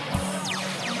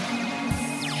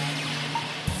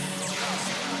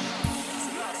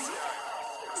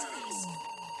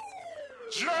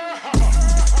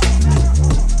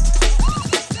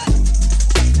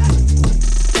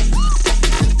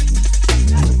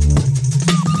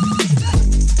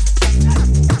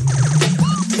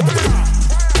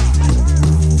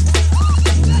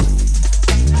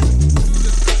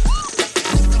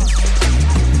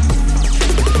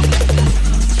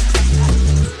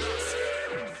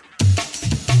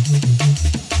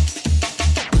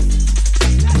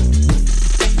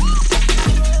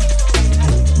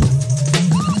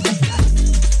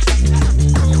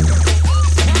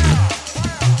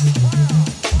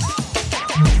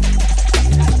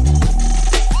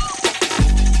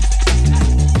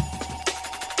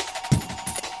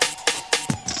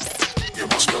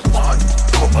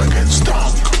 Come against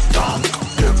dunk.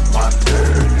 Them man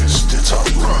there is the top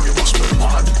run. You must be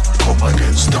mad. Come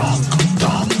against dunk.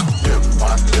 Them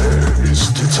man there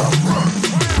is the top run.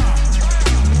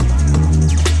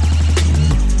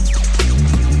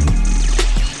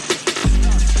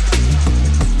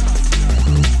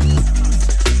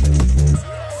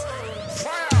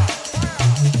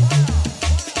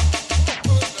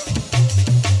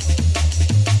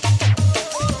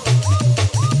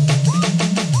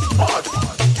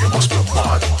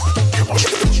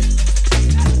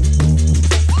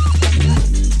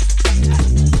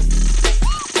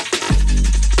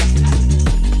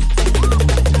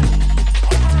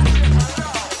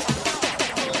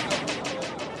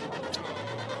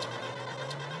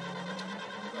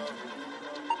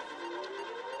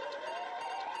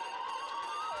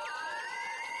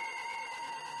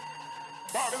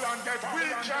 Babylon get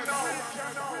weak, you know.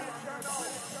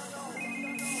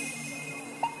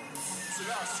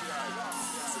 Selassie.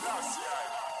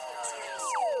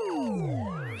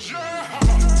 True.